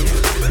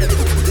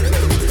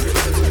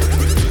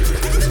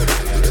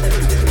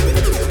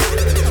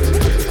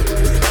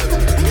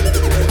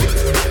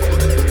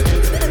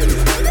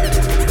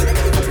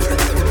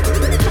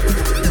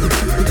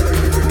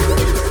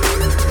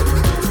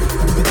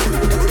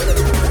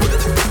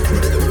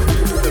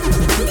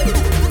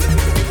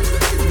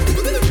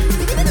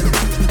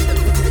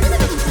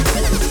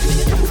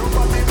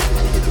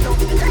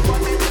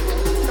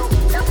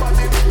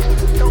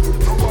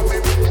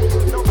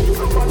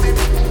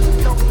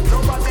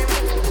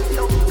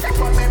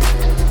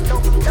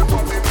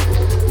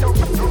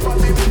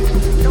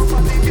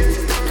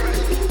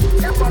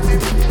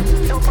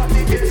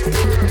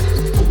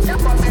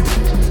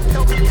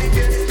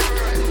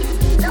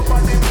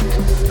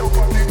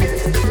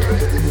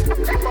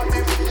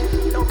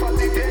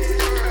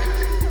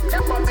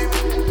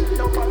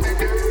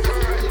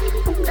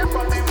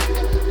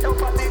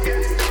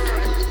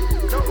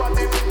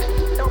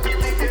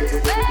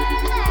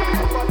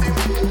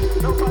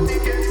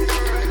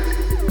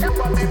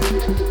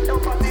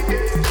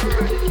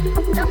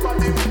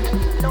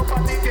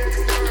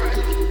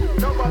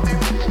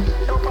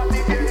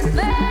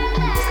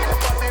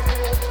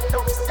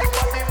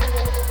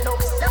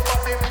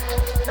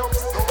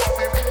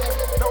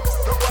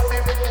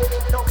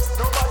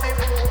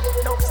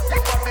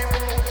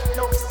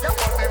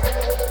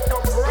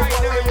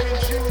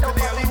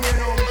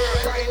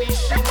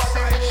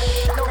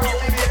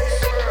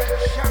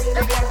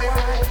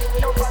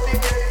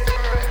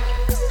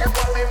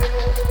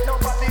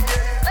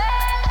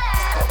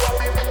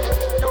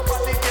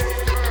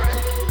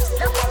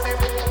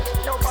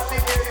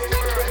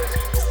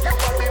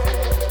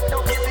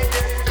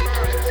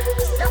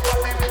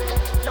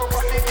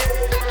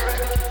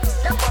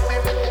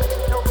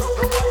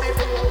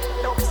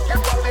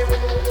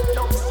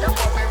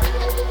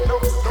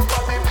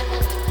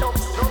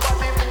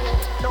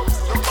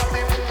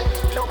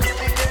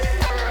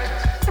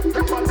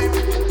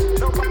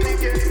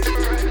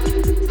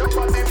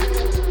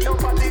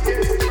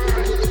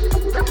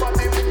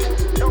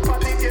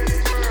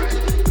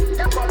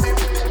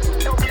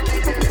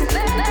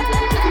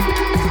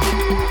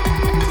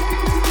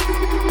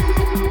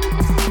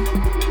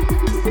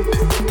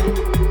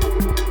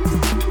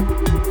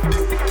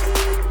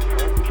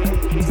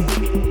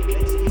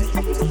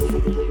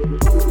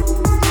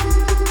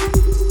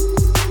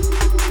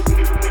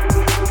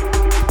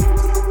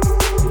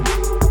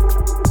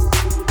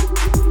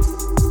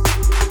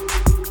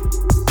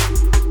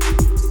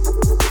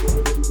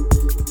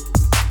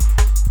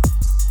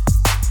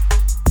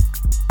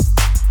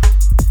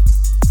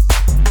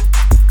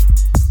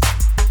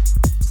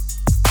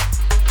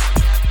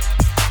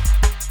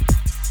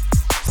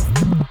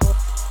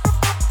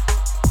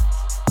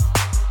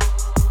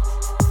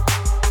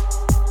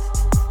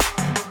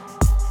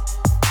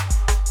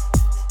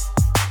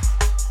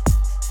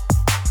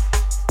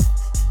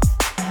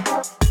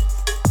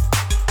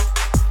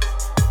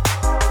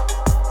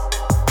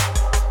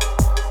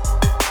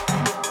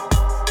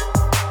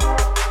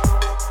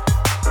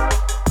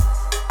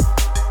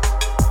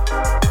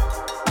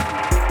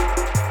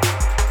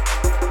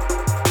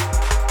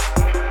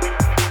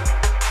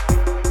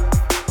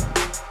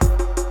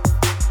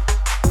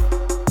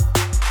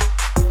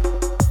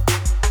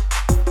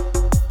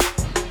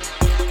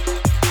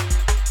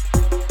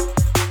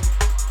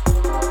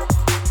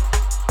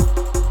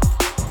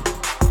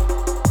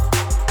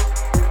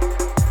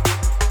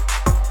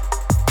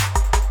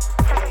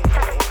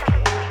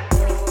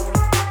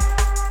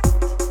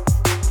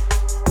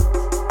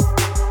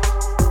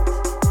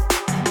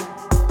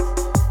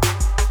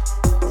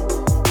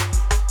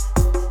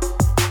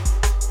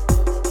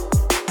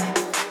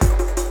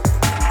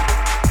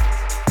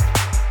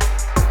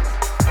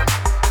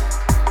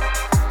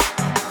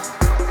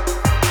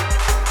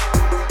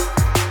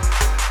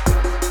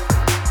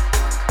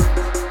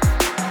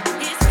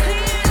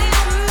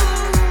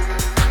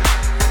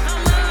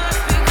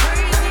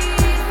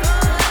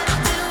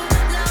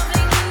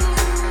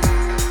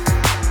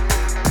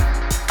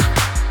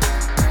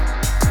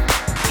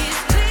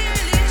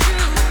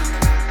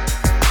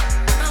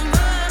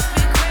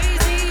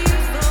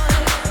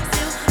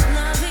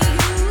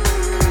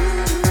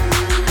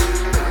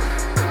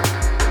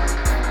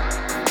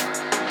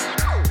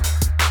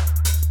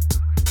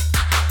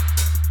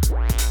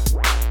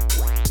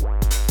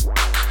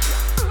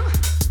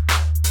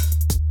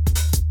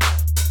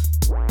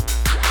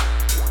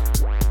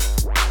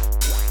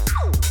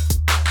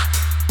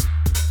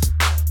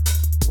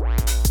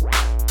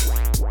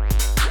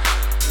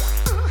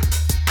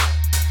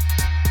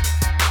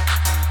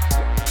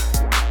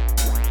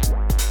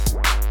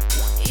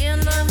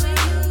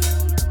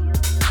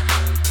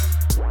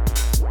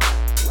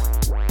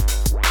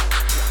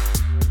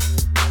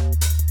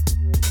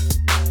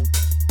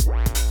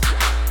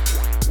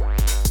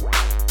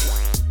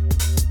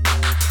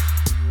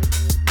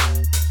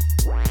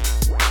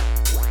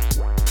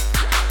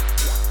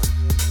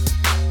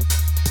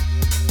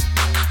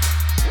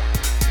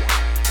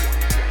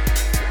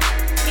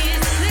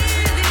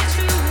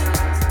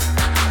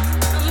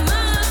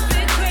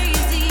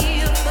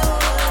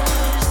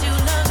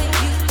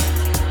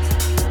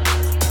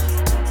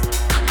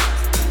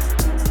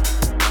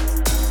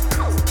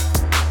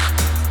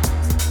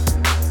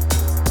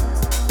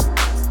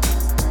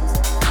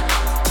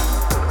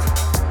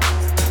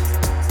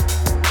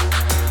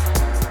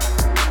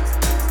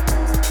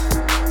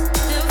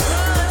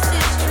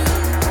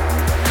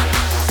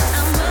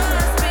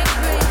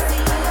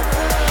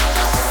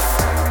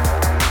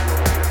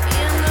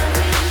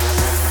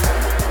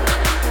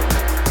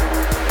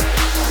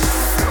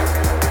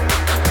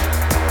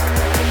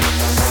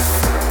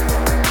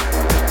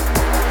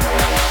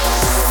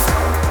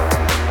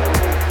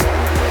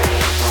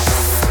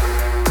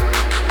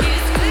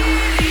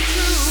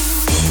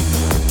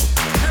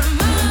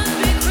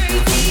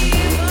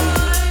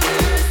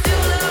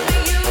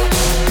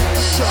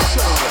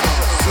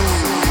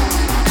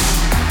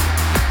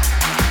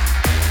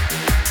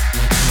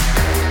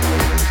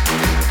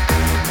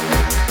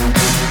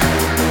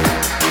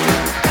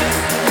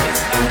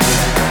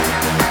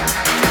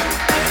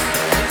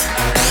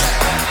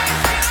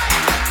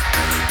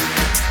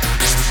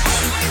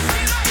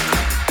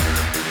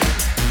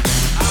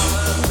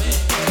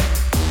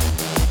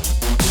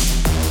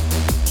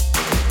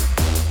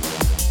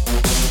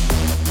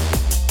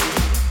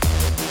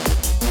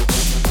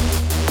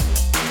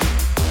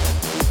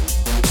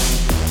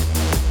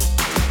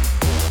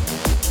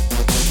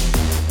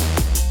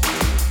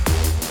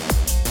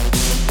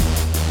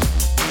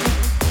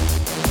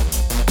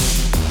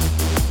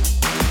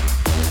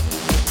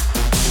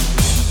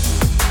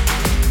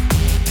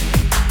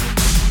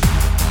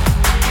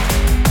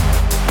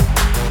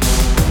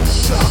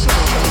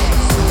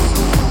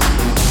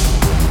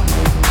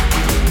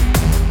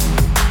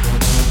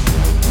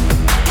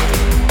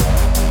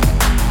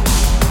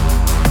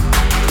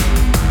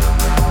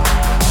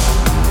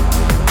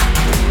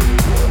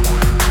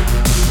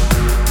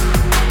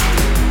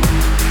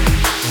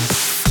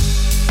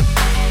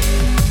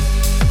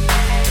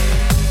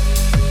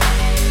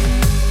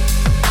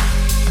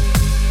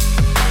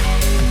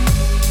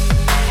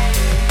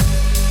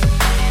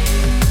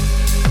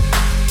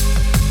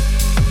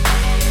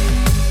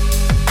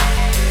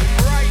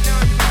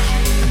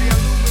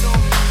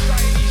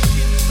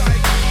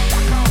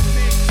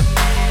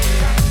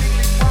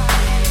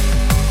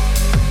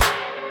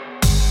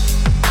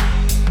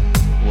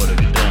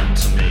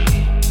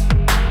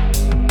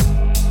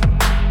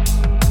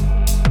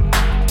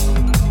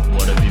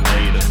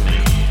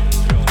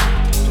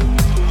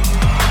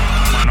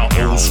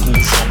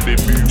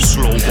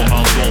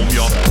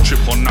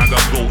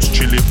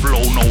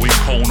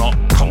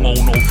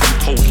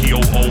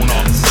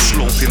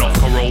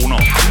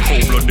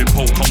 the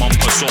Pokemon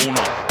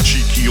persona.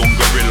 Cheeky on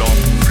gorilla,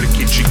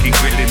 flicking chicken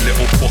grilling,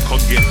 little fucker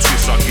get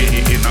twist, I get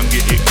it in and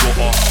get it got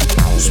her.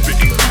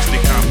 Spitting things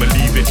they can't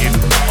believe it in.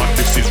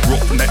 This is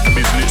rock neck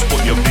business,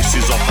 but your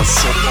missus up a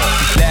supper.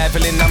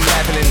 Leveling, I'm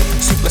leveling,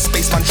 super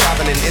spaceman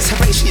traveling. It's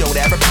Horatio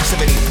there, a piece of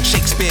him.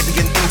 Shakespeare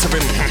being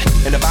interim.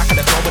 In the back of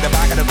the club with the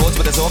back of the goods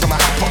with his organ, my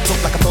hat popped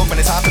up like a thumb, and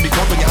it's hard to be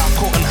good when you're half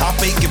cut and half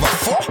baked. Give a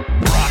fuck.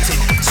 Rotted,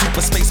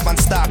 super spaceman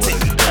started.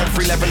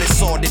 Every level is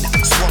sordid,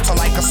 slaughter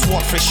like a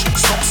swordfish.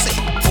 Stop sick,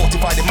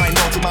 fortified in my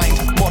naughty mind,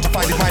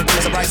 mortified in my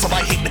brains are right, so I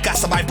hit the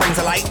gas and my brains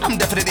are light.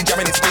 I'm definitely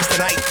jamming in space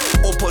tonight.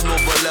 Up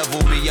another level,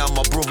 me and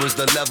my brothers,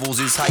 the levels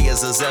is high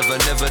as ever.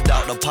 Never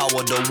doubt the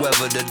power, the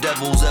weather. The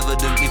devil's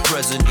evidently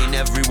present in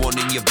everyone,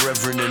 in your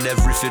brethren, and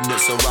everything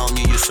that's around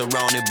you. You're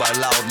surrounded by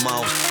loud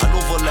mouths.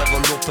 Another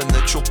level up in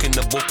the truck in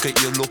the bucket.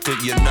 You look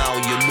at you now,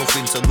 you're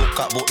nothing to look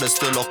at, but there's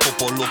still a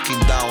couple looking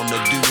down.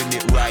 They're doing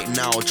it right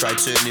now, try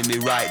turning me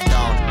right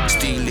down.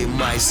 Stealing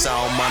my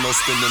sound, man, I'll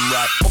spin them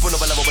right. Up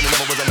another level when it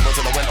never was a level,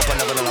 till I went up a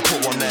level and I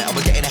put one there. I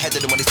was getting ahead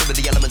of them when they stood with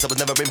the elements. I was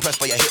never impressed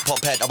by your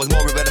hip-hop head. I was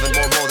more irrelevant,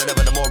 more raw than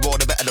ever. The more raw,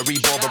 the better the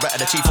reborn, but better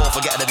the chief or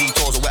forgetting the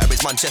detours. Or whatever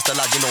it's Manchester,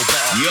 lad, you know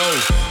better. Yo,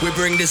 we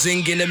bring the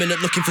zing in a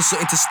minute, looking for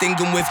something to sting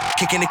them with.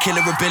 Kicking the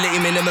killer ability,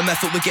 minimum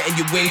effort, we're getting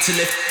your wing to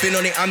lift. Been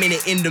on it, I'm in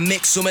it, in the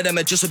mix. Some of them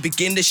are just a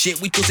beginner shit.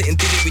 We does it and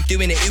did it, we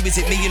doing it. Who is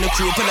it, me and the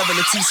crew? Up a level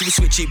of two, so we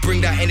switch it.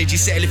 Bring that energy,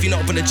 settle if you're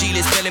not up on the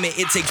G-list. Belling it,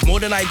 it takes more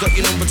than I got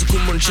your number to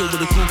come run chill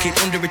with a cool kid.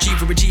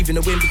 Underachiever, achieving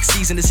a win, big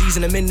season, the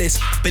season I'm in this.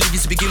 Believe you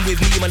to begin with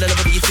me, my level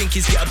that you think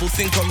is gettable.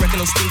 Think on, reckon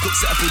on stink up,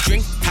 set up a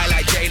drink.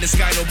 Highlight J, the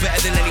sky no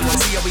better than anyone.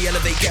 See how we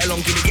elevate, get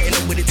along, get it, getting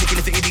on with it.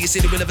 Taking it for idiots,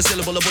 we'll have a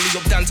syllable, a bully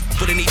up dance.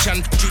 Put in each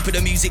hand, troop of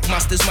the music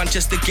masters,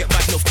 Manchester, get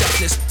back, enough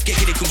deafness. Get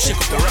it, come shake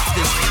up the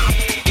rafters.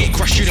 Get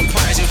crush shooting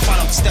parties in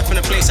follow. Step in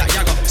a place like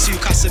Yaga, Sue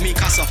Casa, me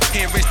Casa.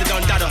 Here is the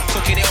Don Dada,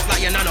 cooking it up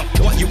like your nana.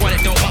 What you want,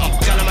 it don't matter.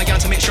 Gal on my gun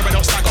to make sure I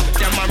don't stagger.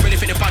 Damn man, really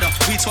fit the butter.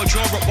 We told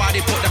Europe why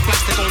they put the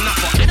plastic on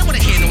napper. I don't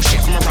wanna hear no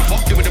shit from a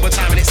rapper. Do it all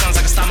time and it sounds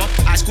like a stammer.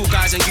 High school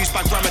guys and use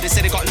bad grammar. They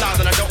say they got loud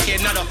and I don't hear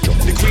nada.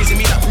 The greens in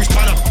me like Bruce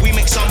Banner. We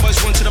make some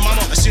boys run to the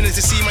mama. As soon as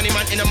they see money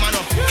man in a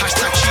manner.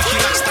 Hashtag cheeky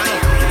like Stanner.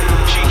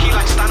 Cheeky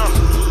like Stanner.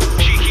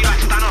 Cheeky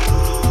like Stanner.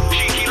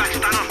 Cheeky like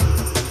Stanner.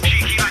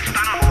 Cheeky like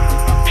Stanner.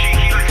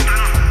 Cheeky like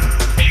Stanner.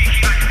 Cheeky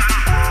like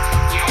Stanner.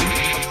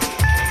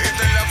 If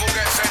the level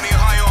gets any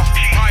higher,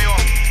 higher,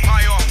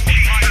 higher,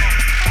 higher,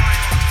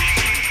 higher.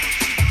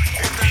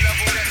 If the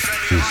level gets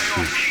any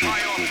higher,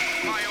 higher,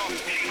 higher,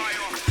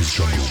 higher.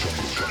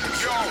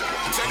 Yo,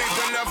 then if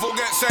the level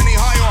gets any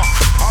higher,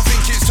 I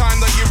think it's time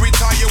that you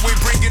retire. We're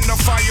bringing the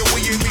fire.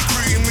 We ain't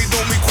recruiting, we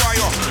don't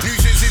require.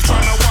 Nuisance is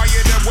trying to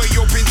wire their way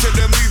up into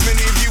the movement.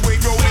 If you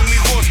ain't rolling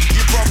with us,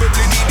 you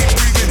probably need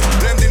improving.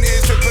 Blending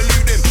ears to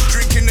pollute them.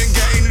 Drinking and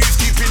getting loose,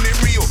 keeping it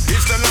real.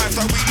 It's the life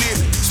that we live.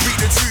 Speak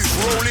the truth,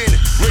 roll in.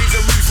 Raise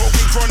the roof,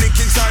 smoking chronic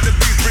inside the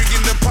booth.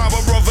 Bringing the power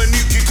of a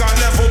nuke. You can't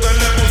level the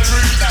level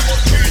true. Level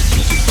true.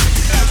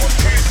 Level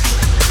true.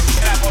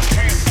 Level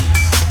true.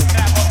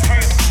 Level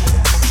true.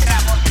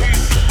 Level true.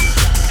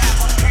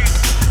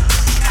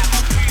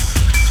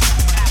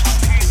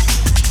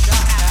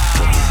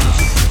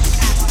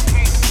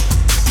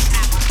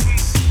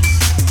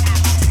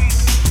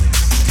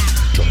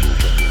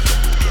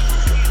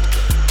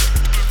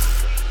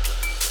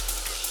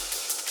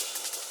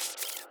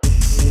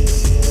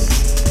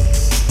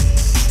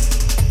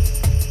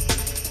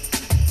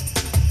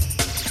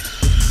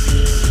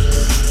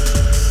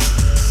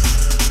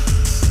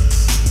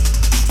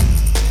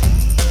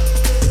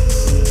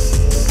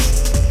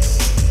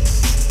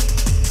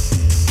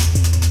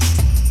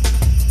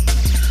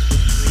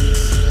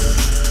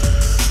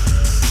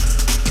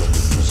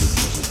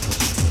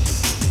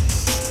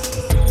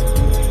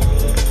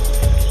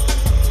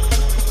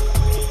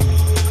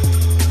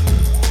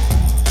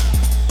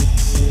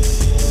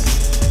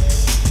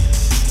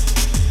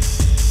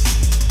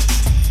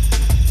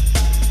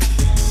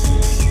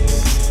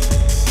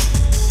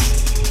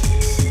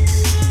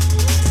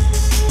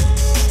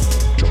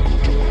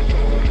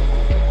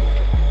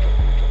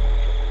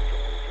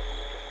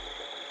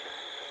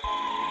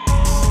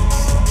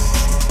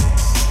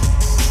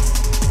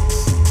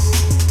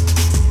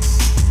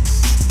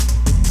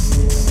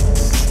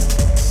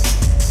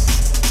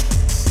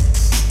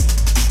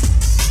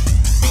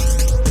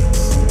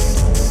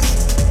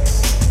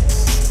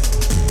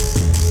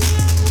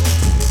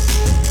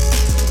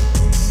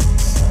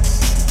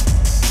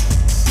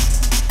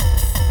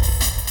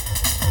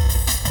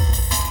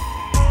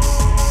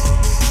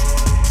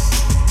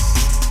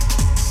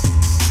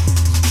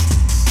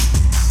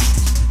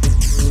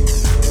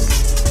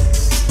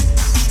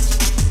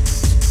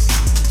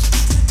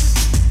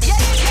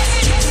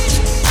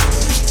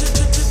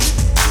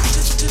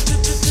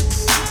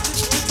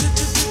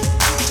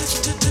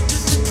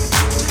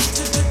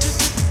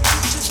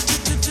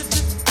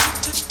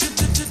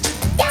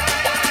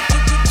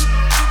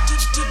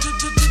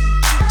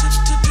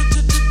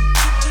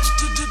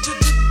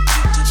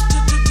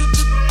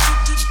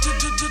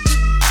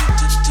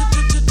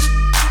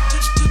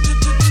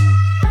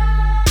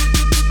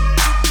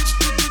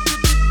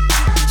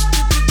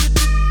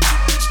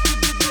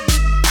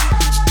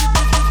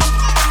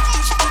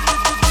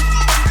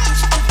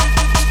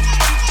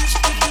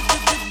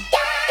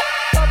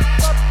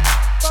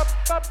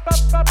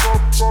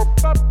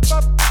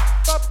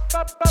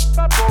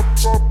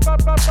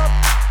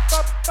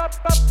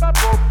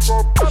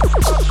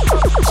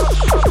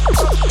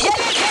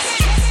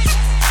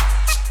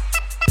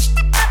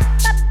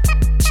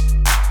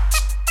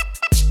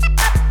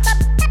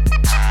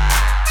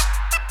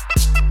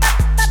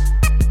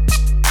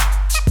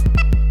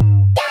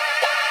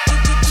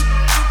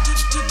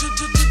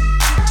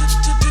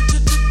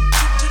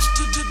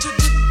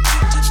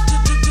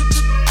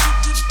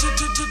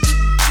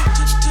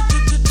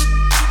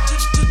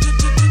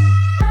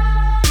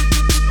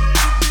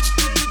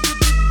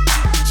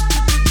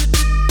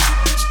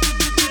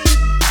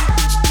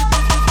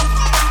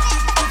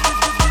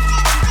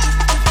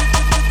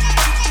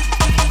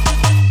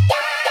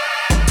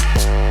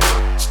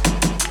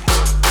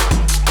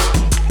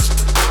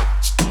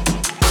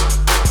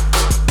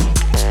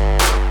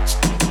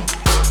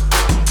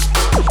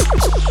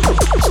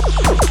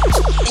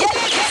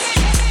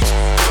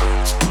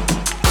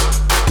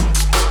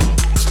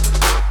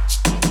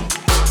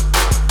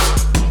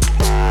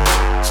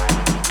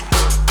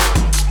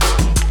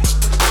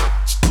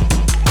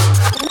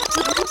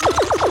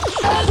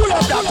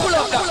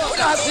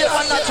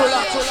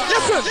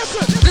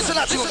 Listen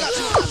at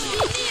you.